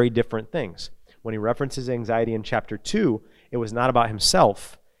two very different things. When he references anxiety in chapter 2, it was not about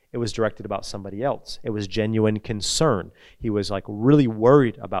himself. It was directed about somebody else. It was genuine concern. He was like really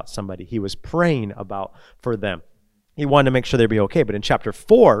worried about somebody. He was praying for them. He wanted to make sure they'd be okay. But in chapter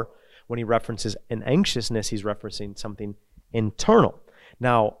 4, when he references an anxiousness, he's referencing something internal.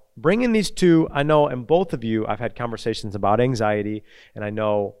 Now, bringing these two, I know in both of you, I've had conversations about anxiety, and I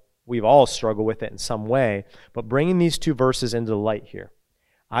know we've all struggled with it in some way, but bringing these two verses into the light here,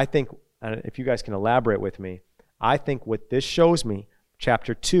 I think, and if you guys can elaborate with me, I think what this shows me,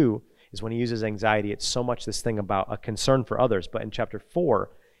 chapter 2, is when he uses anxiety, it's so much this thing about a concern for others. But in chapter 4,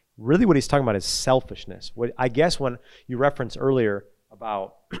 really what he's talking about is selfishness. I guess when you referenced earlier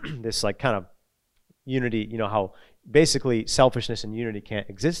about this like kind of unity, how basically selfishness and unity can't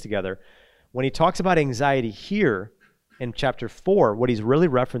exist together. When he talks about anxiety here in chapter 4, what he's really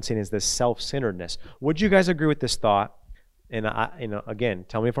referencing is this self-centeredness. Would you guys agree with this thought? And again,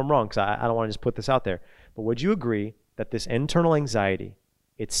 tell me if I'm wrong, because I don't want to just put this out there. But would you agree that this internal anxiety,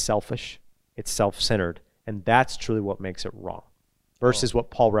 it's selfish, it's self-centered, and that's truly what makes it wrong, versus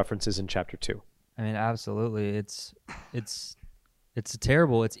what Paul references in chapter 2? I mean, absolutely. It's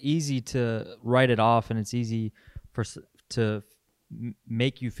terrible. It's easy to write it off, and it's easy to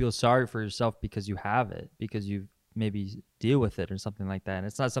make you feel sorry for yourself because you have it, because you maybe deal with it or something like that. And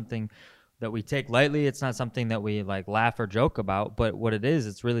it's not something that we take lightly. It's not something that we like laugh or joke about. But what it is,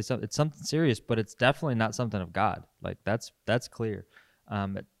 it's really it's something serious. But it's definitely not something of God. Like that's clear.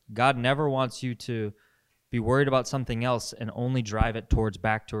 God never wants you to be worried about something else and only drive it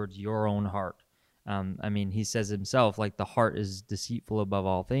back towards your own heart. I mean, he says himself, like, the heart is deceitful above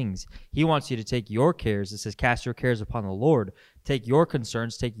all things. He wants you to take your cares. It says, cast your cares upon the Lord. Take your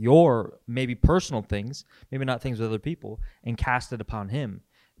concerns, take your maybe personal things, maybe not things with other people, and cast it upon him.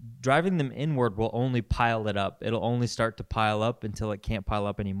 Driving them inward will only pile it up. It'll only start to pile up until it can't pile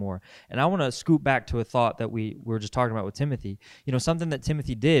up anymore. And I want to scoot back to a thought that we were just talking about with Timothy. Something that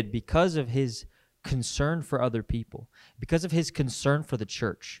Timothy did because of his concern for other people, because of his concern for the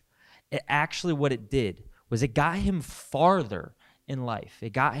church. What it did was it got him farther in life.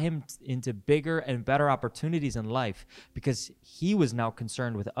 It got him into bigger and better opportunities in life because he was now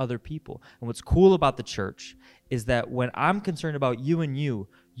concerned with other people. And what's cool about the church is that when I'm concerned about you and you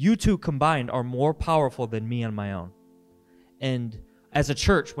two combined are more powerful than me on my own. And as a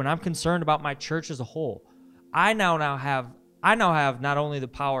church, when I'm concerned about my church as a whole, I now have not only the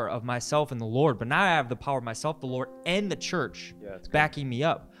power of myself and the Lord, but now I have the power of myself, the Lord, and the church backing me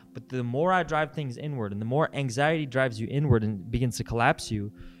up. But the more I drive things inward and the more anxiety drives you inward and begins to collapse you,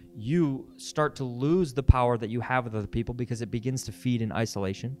 you start to lose the power that you have with other people because it begins to feed in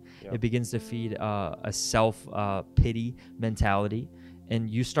isolation. Yep. It begins to feed a self-pity mentality. And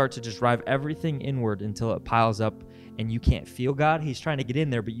you start to just drive everything inward until it piles up and you can't feel God. He's trying to get in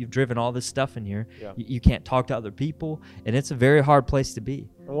there, but you've driven all this stuff in here. Yeah. You can't talk to other people, and it's a very hard place to be.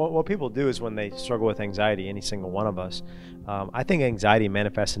 What people do is when they struggle with anxiety, any single one of us, I think anxiety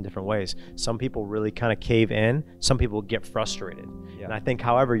manifests in different ways. Some people really kind of cave in. Some people get frustrated. Yeah. And I think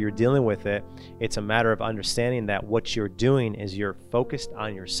however you're dealing with it, it's a matter of understanding that what you're doing is you're focused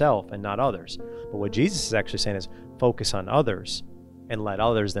on yourself and not others. But what Jesus is actually saying is focus on others and let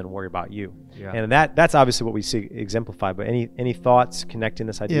others then worry about you. Yeah. And that's obviously what we see exemplified. But any thoughts connecting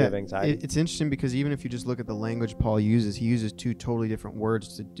this idea of anxiety? It's interesting because even if you just look at the language Paul uses, he uses two totally different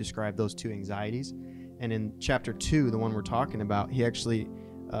words to describe those two anxieties. And in chapter 2, the one we're talking about, he actually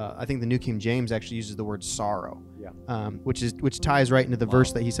I think the New King James actually uses the word sorrow, Yeah. which ties right into the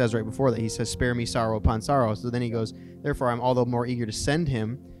verse that he says right before that. He says, "Spare me sorrow upon sorrow." So then he goes, "Therefore I'm all the more eager to send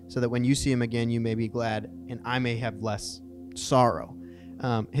him, so that when you see him again, you may be glad, and I may have less sorrow."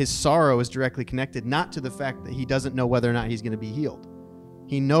 His sorrow is directly connected not to the fact that he doesn't know whether or not he's going to be healed.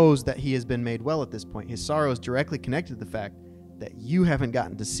 He knows that he has been made well at this point. His sorrow is directly connected to the fact that you haven't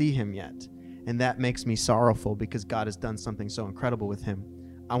gotten to see him yet, and that makes me sorrowful because God has done something so incredible with him.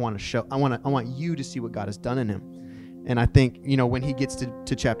 I want you to see what God has done in him. And I think, when he gets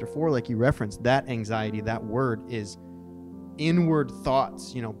to chapter 4, like you referenced, that anxiety, that word is inward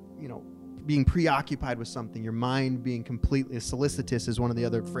thoughts, being preoccupied with something, your mind being completely solicitous is one of the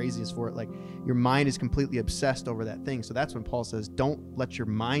other phrases for it. Like your mind is completely obsessed over that thing. So that's when Paul says, don't let your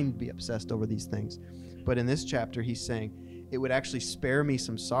mind be obsessed over these things. But in this chapter, he's saying it would actually spare me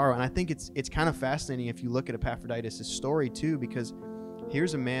some sorrow. And I think it's kind of fascinating if you look at Epaphroditus' story too, because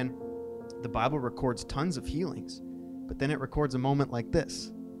here's a man, the Bible records tons of healings, but then it records a moment like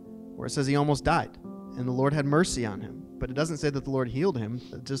this, where it says he almost died, and the Lord had mercy on him. But it doesn't say that the Lord healed him.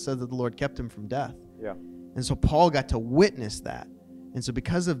 It just says that the Lord kept him from death. Yeah. And so Paul got to witness that. And so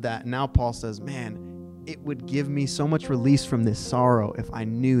because of that, now Paul says, man, it would give me so much release from this sorrow if I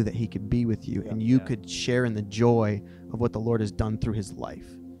knew that he could be with you and you could share in the joy of what the Lord has done through his life.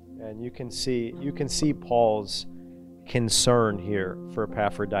 And you can see Paul's concern here for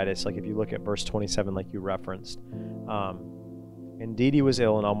Epaphroditus. Like if you look at verse 27, like you referenced, indeed he was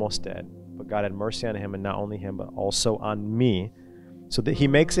ill and almost dead, but God had mercy on him, and not only him, but also on me. So that he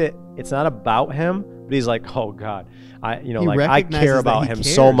makes it's not about him, but he's like, oh God, I care about him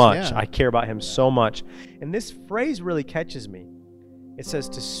so much. Yeah. I care about him so much. And this phrase really catches me. It says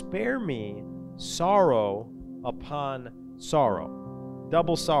to spare me sorrow upon sorrow,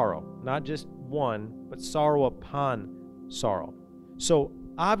 double sorrow, not just one, but sorrow upon sorrow. So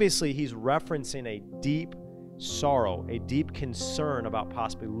obviously he's referencing a deep sorrow, a deep concern about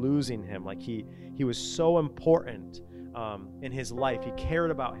possibly losing him. Like he was so important in his life. He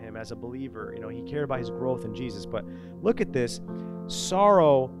cared about him as a believer. He cared about his growth in Jesus. But look at this,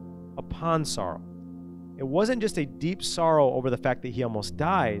 sorrow upon sorrow. It wasn't just a deep sorrow over the fact that he almost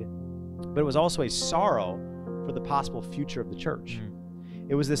died, but it was also a sorrow for the possible future of the church.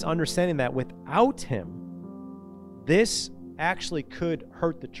 It was this understanding that without him, this actually could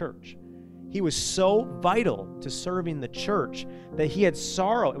hurt the church. He was so vital to serving the church that he had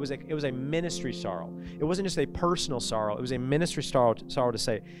sorrow. It was a ministry sorrow. It wasn't just a personal sorrow. It was a ministry sorrow to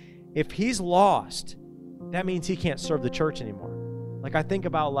say, if he's lost, that means he can't serve the church anymore. Like I think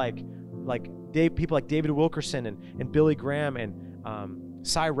about people like David Wilkerson and Billy Graham and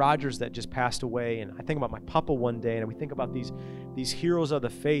Cy Rogers that just passed away. And I think about my papa one day, and we think about these heroes of the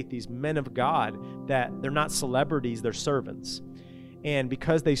faith, these men of God, that they're not celebrities, they're servants. And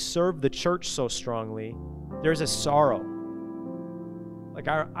because they serve the church so strongly, there's a sorrow. Like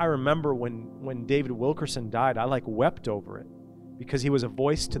I remember when David Wilkerson died, I wept over it because he was a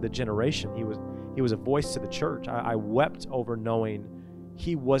voice to the generation. He was a voice to the church. I wept over knowing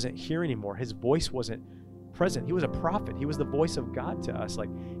he wasn't here anymore. His voice wasn't present. He was a prophet. He was the voice of God to us.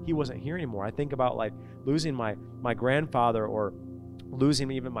 He wasn't here anymore. I think about losing my grandfather or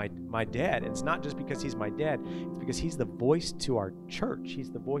losing even my dad. It's not just because he's my dad. It's because he's the voice to our church. He's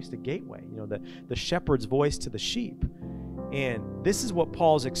the voice to Gateway, the shepherd's voice to the sheep. And this is what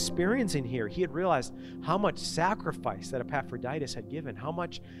Paul's experiencing here. He had realized how much sacrifice that Epaphroditus had given, how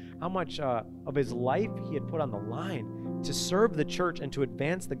much of his life he had put on the line to serve the church and to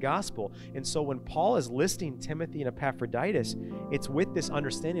advance the gospel. And so when Paul is listing Timothy and Epaphroditus, it's with this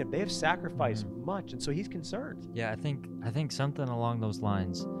understanding of they have sacrificed much, and so he's concerned. Yeah, I think something along those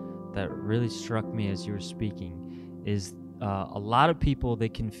lines that really struck me as you were speaking is a lot of people, they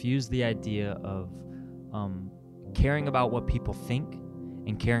confuse the idea of caring about what people think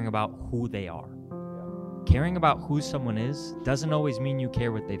and caring about who they are. Caring about who someone is doesn't always mean you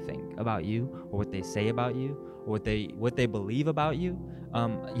care what they think about you or what they say about you or what they believe about you.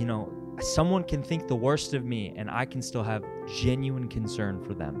 Someone can think the worst of me and I can still have genuine concern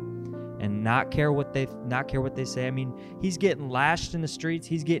for them and not care what they say. I mean, he's getting lashed in the streets,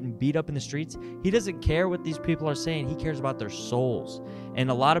 he's getting beat up in the streets. He doesn't care what these people are saying. He cares about their souls. And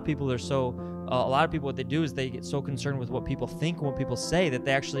a lot of people what they do is they get so concerned with what people think and what people say that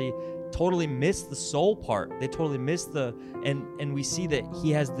they actually totally miss the soul part. They totally miss and we see that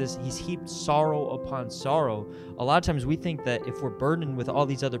he's heaped sorrow upon sorrow. A lot of times we think that if we're burdened with all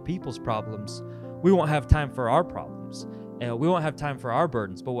these other people's problems, we won't have time for our problems. We won't have time for our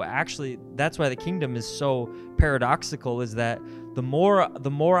burdens. But that's why the kingdom is so paradoxical, is that the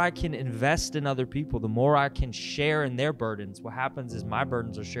more I can invest in other people, the more I can share in their burdens. What happens is my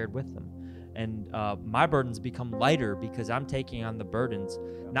burdens are shared with them. And my burdens become lighter because I'm taking on the burdens,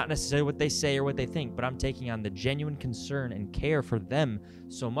 not necessarily what they say or what they think, but I'm taking on the genuine concern and care for them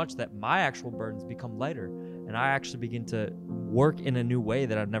so much that my actual burdens become lighter. And I actually begin to work in a new way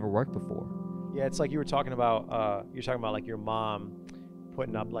that I've never worked before. Yeah, it's like you were talking about, like your mom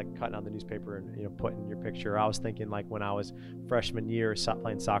putting up, like cutting out the newspaper and, putting your picture. I was thinking like when I was freshman year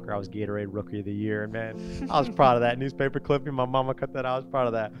playing soccer, I was Gatorade Rookie of the Year. And man, I was proud of that newspaper clipping. My mama cut that out. I was proud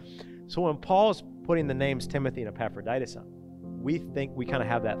of that. So when Paul's putting the names Timothy and Epaphroditus on, we think we kind of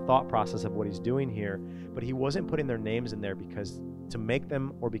have that thought process of what he's doing here, but he wasn't putting their names in there because to make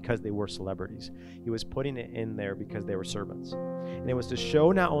them or because they were celebrities. He was putting it in there because they were servants. And it was to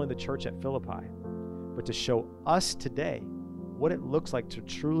show not only the church at Philippi, but to show us today what it looks like to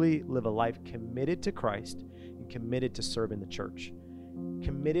truly live a life committed to Christ and committed to serving the church,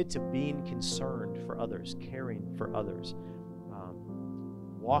 committed to being concerned for others, caring for others,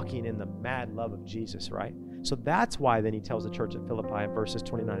 walking in the mad love of Jesus, right? So that's why then he tells the church at Philippi in verses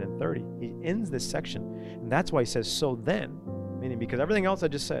 29 and 30. He ends this section, and that's why he says, so then, meaning because everything else I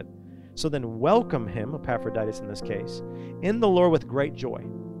just said, so then welcome him, Epaphroditus in this case, in the Lord with great joy.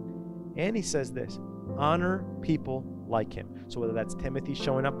 And he says this, honor people like him. So whether that's Timothy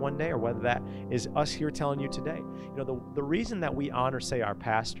showing up one day or whether that is us here telling you today, the reason that we honor, say, our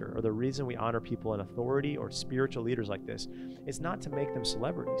pastor, or the reason we honor people in authority or spiritual leaders like this is not to make them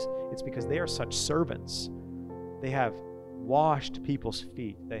celebrities. It's because they are such servants. They have washed people's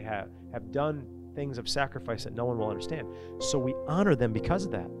feet. They have done things of sacrifice that no one will understand. So we honor them because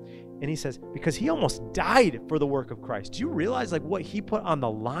of that. And he says, because he almost died for the work of Christ. Do you realize like what he put on the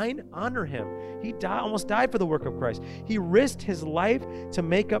line? Honor him. He almost died for the work of Christ. He risked his life to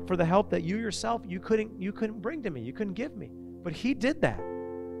make up for the help that you yourself, you couldn't bring to me. You couldn't give me. But he did that.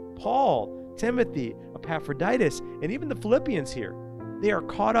 Paul, Timothy, Epaphroditus, and even the Philippians here, they are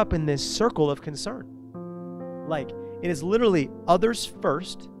caught up in this circle of concern. Like it is literally others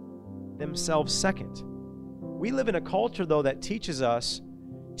first, themselves second. We live in a culture though that teaches us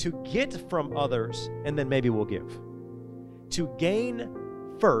to get from others and then maybe we'll give. To gain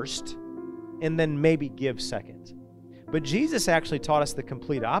first and then maybe give second. But Jesus actually taught us the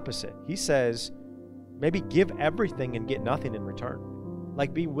complete opposite. He says, maybe give everything and get nothing in return.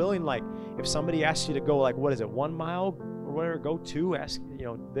 Like be willing, like if somebody asks you to go like, 1 mile or whatever, go 2, ask,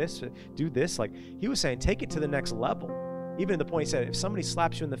 this, do this. Like he was saying, take it to the next level. Even to the point he said, if somebody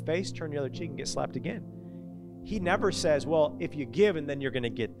slaps you in the face, turn the other cheek and get slapped again. He never says, well, if you give and then you're going to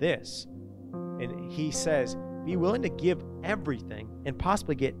get this. And he says, be willing to give everything and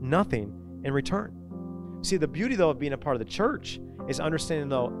possibly get nothing in return. See, the beauty, though, of being a part of the church is understanding,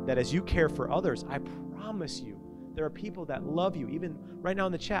 though, that as you care for others, I promise you, there are people that love you. Even right now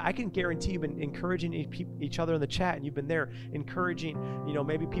in the chat, I can guarantee you've been encouraging each other in the chat, and you've been there encouraging,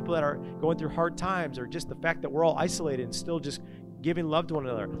 maybe people that are going through hard times, or just the fact that we're all isolated and still just giving love to one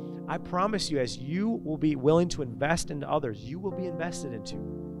another. I promise you, as you will be willing to invest into others, you will be invested into.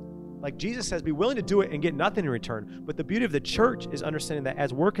 Like Jesus says, be willing to do it and get nothing in return. But the beauty of the church is understanding that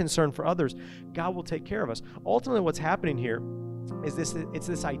as we're concerned for others, God will take care of us. Ultimately, what's happening here is it's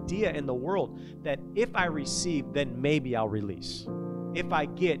this idea in the world that if I receive, then maybe I'll release. If I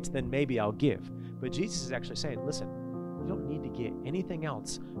get, then maybe I'll give. But Jesus is actually saying, listen, you don't need to get anything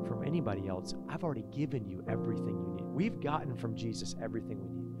else from anybody else. I've already given you everything you need. We've gotten from Jesus everything we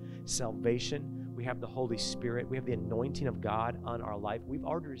need. Salvation, we have the Holy Spirit, we have the anointing of God on our life. We've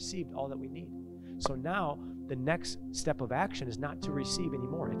already received all that we need. So now the next step of action is not to receive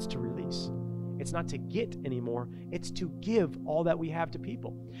anymore, it's to release. It's not to get anymore, it's to give all that we have to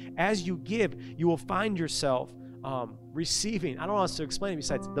people. As you give, you will find yourself receiving. I don't know how else to explain it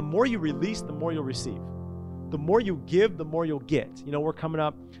besides the more you release, the more you'll receive. The more you give, the more you'll get. We're coming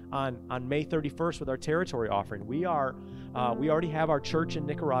up on May 31st with our territory offering. We already have our church in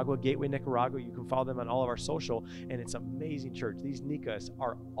Nicaragua, Gateway Nicaragua. You can follow them on all of our social, and it's an amazing church. These Nicas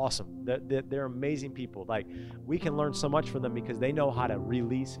are awesome. They're amazing people. Like, we can learn so much from them because they know how to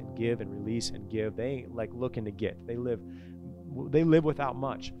release and give and release and give. They ain't like looking to get. They live without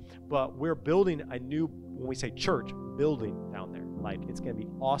much. But we're building a new, when we say church, building down there. Like, it's going to be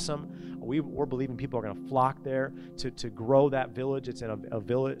awesome. We're believing people are going to flock there to grow that village. It's in a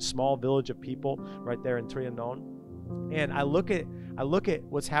village, small village of people right there in Trianon. And I look at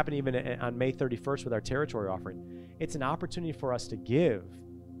what's happening even on May 31st with our territory offering. It's an opportunity for us to give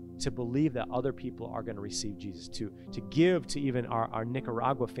to believe that other people are going to receive Jesus, to give to even our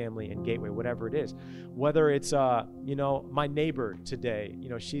Nicaragua family and Gateway, whatever it is. Whether it's, my neighbor today,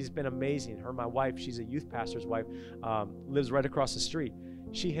 she's been amazing. Her, my wife, she's a youth pastor's wife, lives right across the street.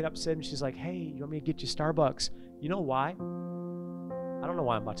 She hit up Sid and she's like, hey, you want me to get you Starbucks? You know why? I don't know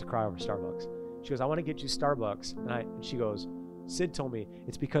why I'm about to cry over Starbucks. She goes, I want to get you Starbucks. And she goes, Sid told me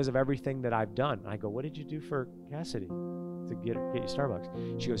it's because of everything that I've done. And I go, what did you do for Cassidy to get you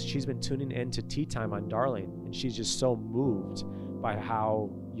Starbucks? She goes, she's been tuning in to Tea Time on Darling, and she's just so moved by how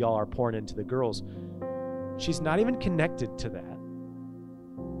y'all are pouring into the girls. She's not even connected to that,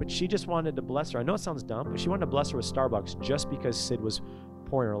 but she just wanted to bless her. I know it sounds dumb, but she wanted to bless her with Starbucks just because Sid was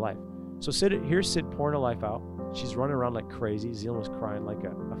pouring her life. So here's Sid pouring her life out. She's running around like crazy. Zealand was crying like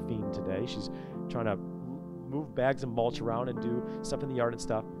a fiend today. She's trying to move bags and mulch around and do stuff in the yard and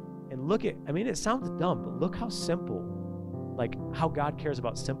stuff. And it sounds dumb, but look how simple, like how God cares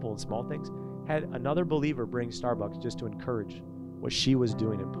about simple and small things. Had another believer bring Starbucks just to encourage what she was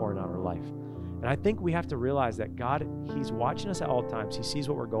doing and pouring out her life. And I think we have to realize that God, He's watching us at all times. He sees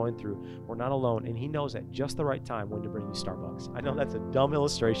what we're going through. We're not alone, and He knows at just the right time when to bring you Starbucks. I know that's a dumb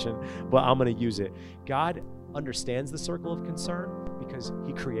illustration, but I'm going to use it. God understands the circle of concern because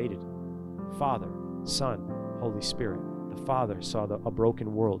He created Father, Son, Holy Spirit. The Father saw a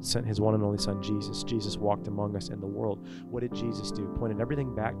broken world, sent His one and only Son, Jesus. Jesus walked among us in the world. What did Jesus do? Pointed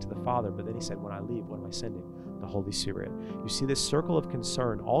everything back to the Father, but then He said, when I leave, what am I sending? The Holy Spirit. You see this circle of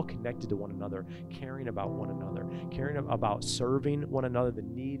concern, all connected to one another, caring about one another, caring about serving one another, the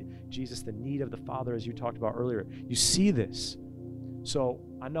need, Jesus, the need of the Father, as you talked about earlier. You see this. So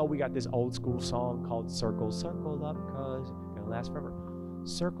I know we got this old school song called Circle, Circle Up, cause it's gonna last forever.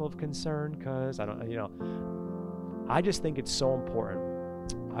 Circle of concern, cause I just think it's so important.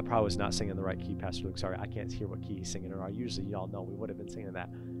 I probably was not singing the right key, Pastor Luke. Sorry, I can't hear what key he's singing, or usually y'all know we would have been singing that.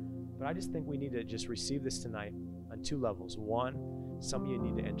 But I just think we need to just receive this tonight on two levels. One, some of you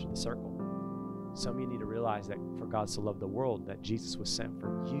need to enter the circle. Some of you need to realize that for God so loved the world that Jesus was sent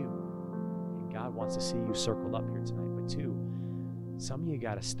for you. And God wants to see you circled up here tonight. But two, some of you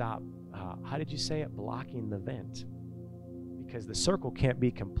got to stop, how did you say it? Blocking the vent. Because the circle can't be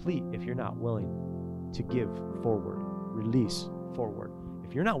complete if you're not willing to give forward, release forward.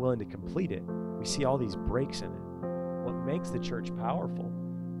 If you're not willing to complete it, we see all these breaks in it. What makes the church powerful,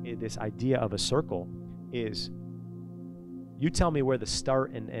 this idea of a circle, is you tell me where the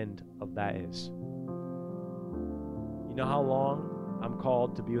start and end of that is. You know how long I'm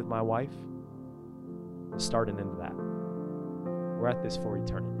called to be with my wife? The start and end of that. We're at this for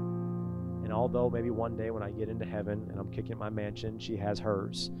eternity. And although maybe one day when I get into heaven and I'm kicking my mansion, she has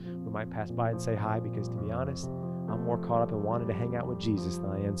hers, we might pass by and say hi, because to be honest, I'm more caught up in wanting to hang out with Jesus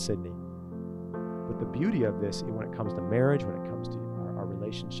than I am Sydney. But the beauty of this, when it comes to marriage, when it comes to our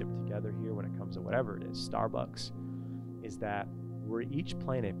relationship together here, when it comes to whatever it is, Starbucks, is that we're each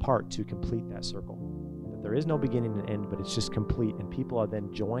playing a part to complete that circle. That there is no beginning and end, but it's just complete, and people are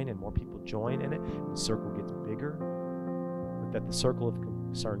then joined, and more people join in it, and the circle gets bigger, but that the circle of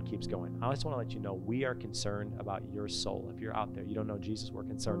concern keeps going. I just want to let you know we are concerned about your soul. If you're out there, you don't know Jesus, we're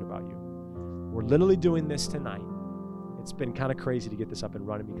concerned about you. We're literally doing this tonight. It's been kind of crazy to get this up and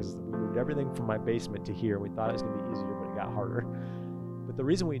running because we moved everything from my basement to here. We thought it was going to be easier, but it got harder. But the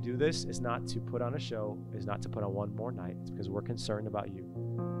reason we do this is not to put on a show, is not to put on one more night. It's because we're concerned about you.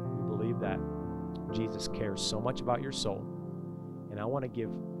 We believe that Jesus cares so much about your soul. And I want to give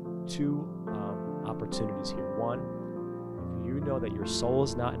two opportunities here. One, if you know that your soul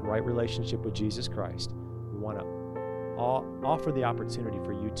is not in right relationship with Jesus Christ, we want to offer the opportunity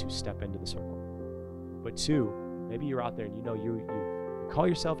for you to step into the circle. But two, maybe you're out there and you call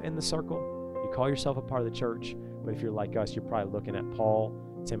yourself in the circle, you call yourself a part of the church, but if you're like us, you're probably looking at Paul,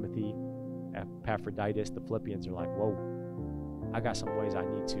 Timothy, Epaphroditus, the Philippians are like, whoa, I got some ways I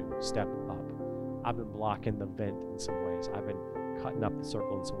need to step up. I've been blocking the vent in some ways. I've been cutting up the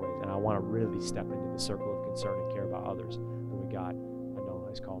circle in some ways, and I want to really step into the circle of concern and care about others the way God, I know,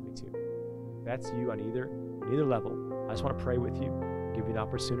 has called me to. If that's you on either level, I just want to pray with you, give you an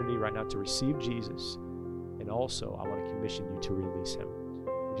opportunity right now to receive Jesus, and also I want to commission you to release Him.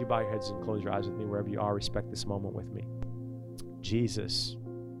 Would you bow your heads and close your eyes with me wherever you are? Respect this moment with me. Jesus,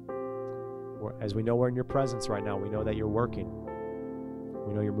 as we know we're in your presence right now, we know that you're working.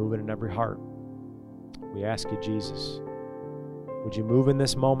 We know you're moving in every heart. We ask you, Jesus, would you move in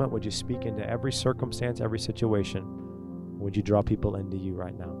this moment? Would you speak into every circumstance, every situation? Would you draw people into you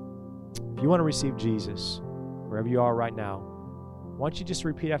right now? If you want to receive Jesus, wherever you are right now, why don't you just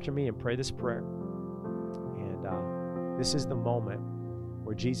repeat after me and pray this prayer? And this is the moment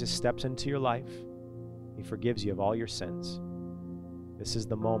where Jesus steps into your life. He forgives you of all your sins. this is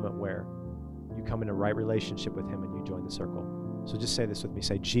the moment where you come in a right relationship with him and you join the circle. So just say this with me.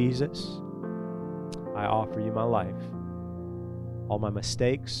 Say, Jesus, I offer you my life, all my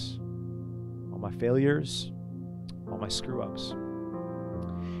mistakes, all my failures, all my screw-ups.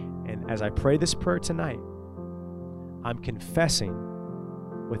 And as I pray this prayer tonight, I'm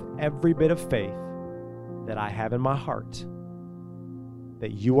confessing with every bit of faith that I have in my heart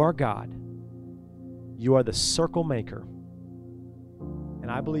that you are God. You are the circle maker. And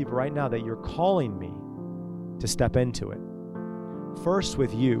I believe right now that you're calling me to step into it. First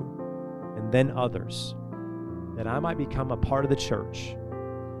with you, and then others, that I might become a part of the church,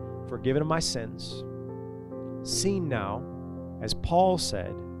 forgiven of my sins, seen now, as Paul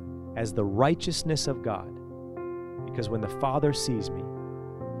said, as the righteousness of God. Because when the Father sees me,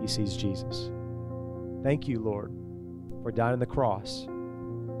 he sees Jesus. Thank you, Lord, for dying on the cross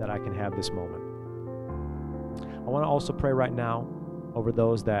that I can have this moment. I want to also pray right now over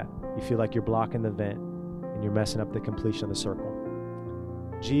those that you feel like you're blocking the vent and you're messing up the completion of the circle.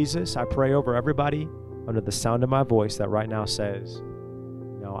 Jesus, I pray over everybody under the sound of my voice that right now says,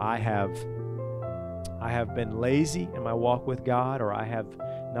 no, I have been lazy in my walk with God, or I have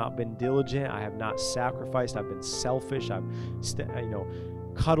not been diligent, I have not sacrificed, I've been selfish, I've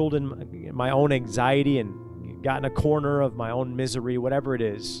cuddled in my own anxiety and gotten a corner of my own misery, whatever it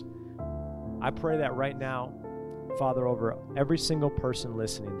is. I pray that right now, Father, over every single person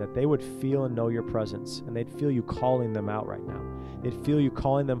listening, that they would feel and know your presence, and they'd feel you calling them out right now. They'd feel you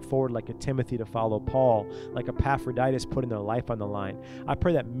calling them forward like a Timothy to follow Paul, like Epaphroditus putting their life on the line. I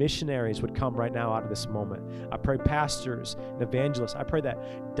pray that missionaries would come right now out of this moment. I pray pastors and evangelists. I pray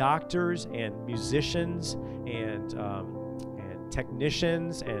that doctors and musicians and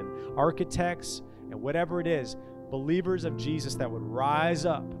technicians and architects and whatever it is, believers of Jesus that would rise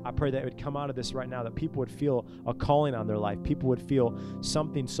up. I pray that it would come out of this right now, that people would feel a calling on their life. People would feel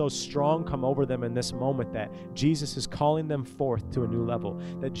something so strong come over them in this moment, that Jesus is calling them forth to a new level,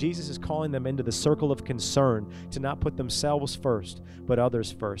 that Jesus is calling them into the circle of concern, to not put themselves first, but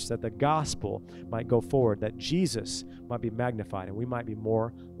others first, that the gospel might go forward, that Jesus might be magnified, and we might be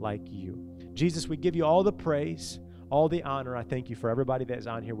more like you. Jesus, we give you all the praise, all the honor. I thank you for everybody that is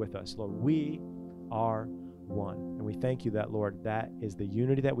on here with us. Lord, we are one. And we thank you that, Lord, that is the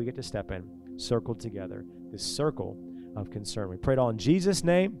unity that we get to step in, circled together, this circle of concern. We pray it all in Jesus'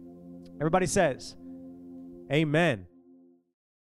 name. Everybody says, amen.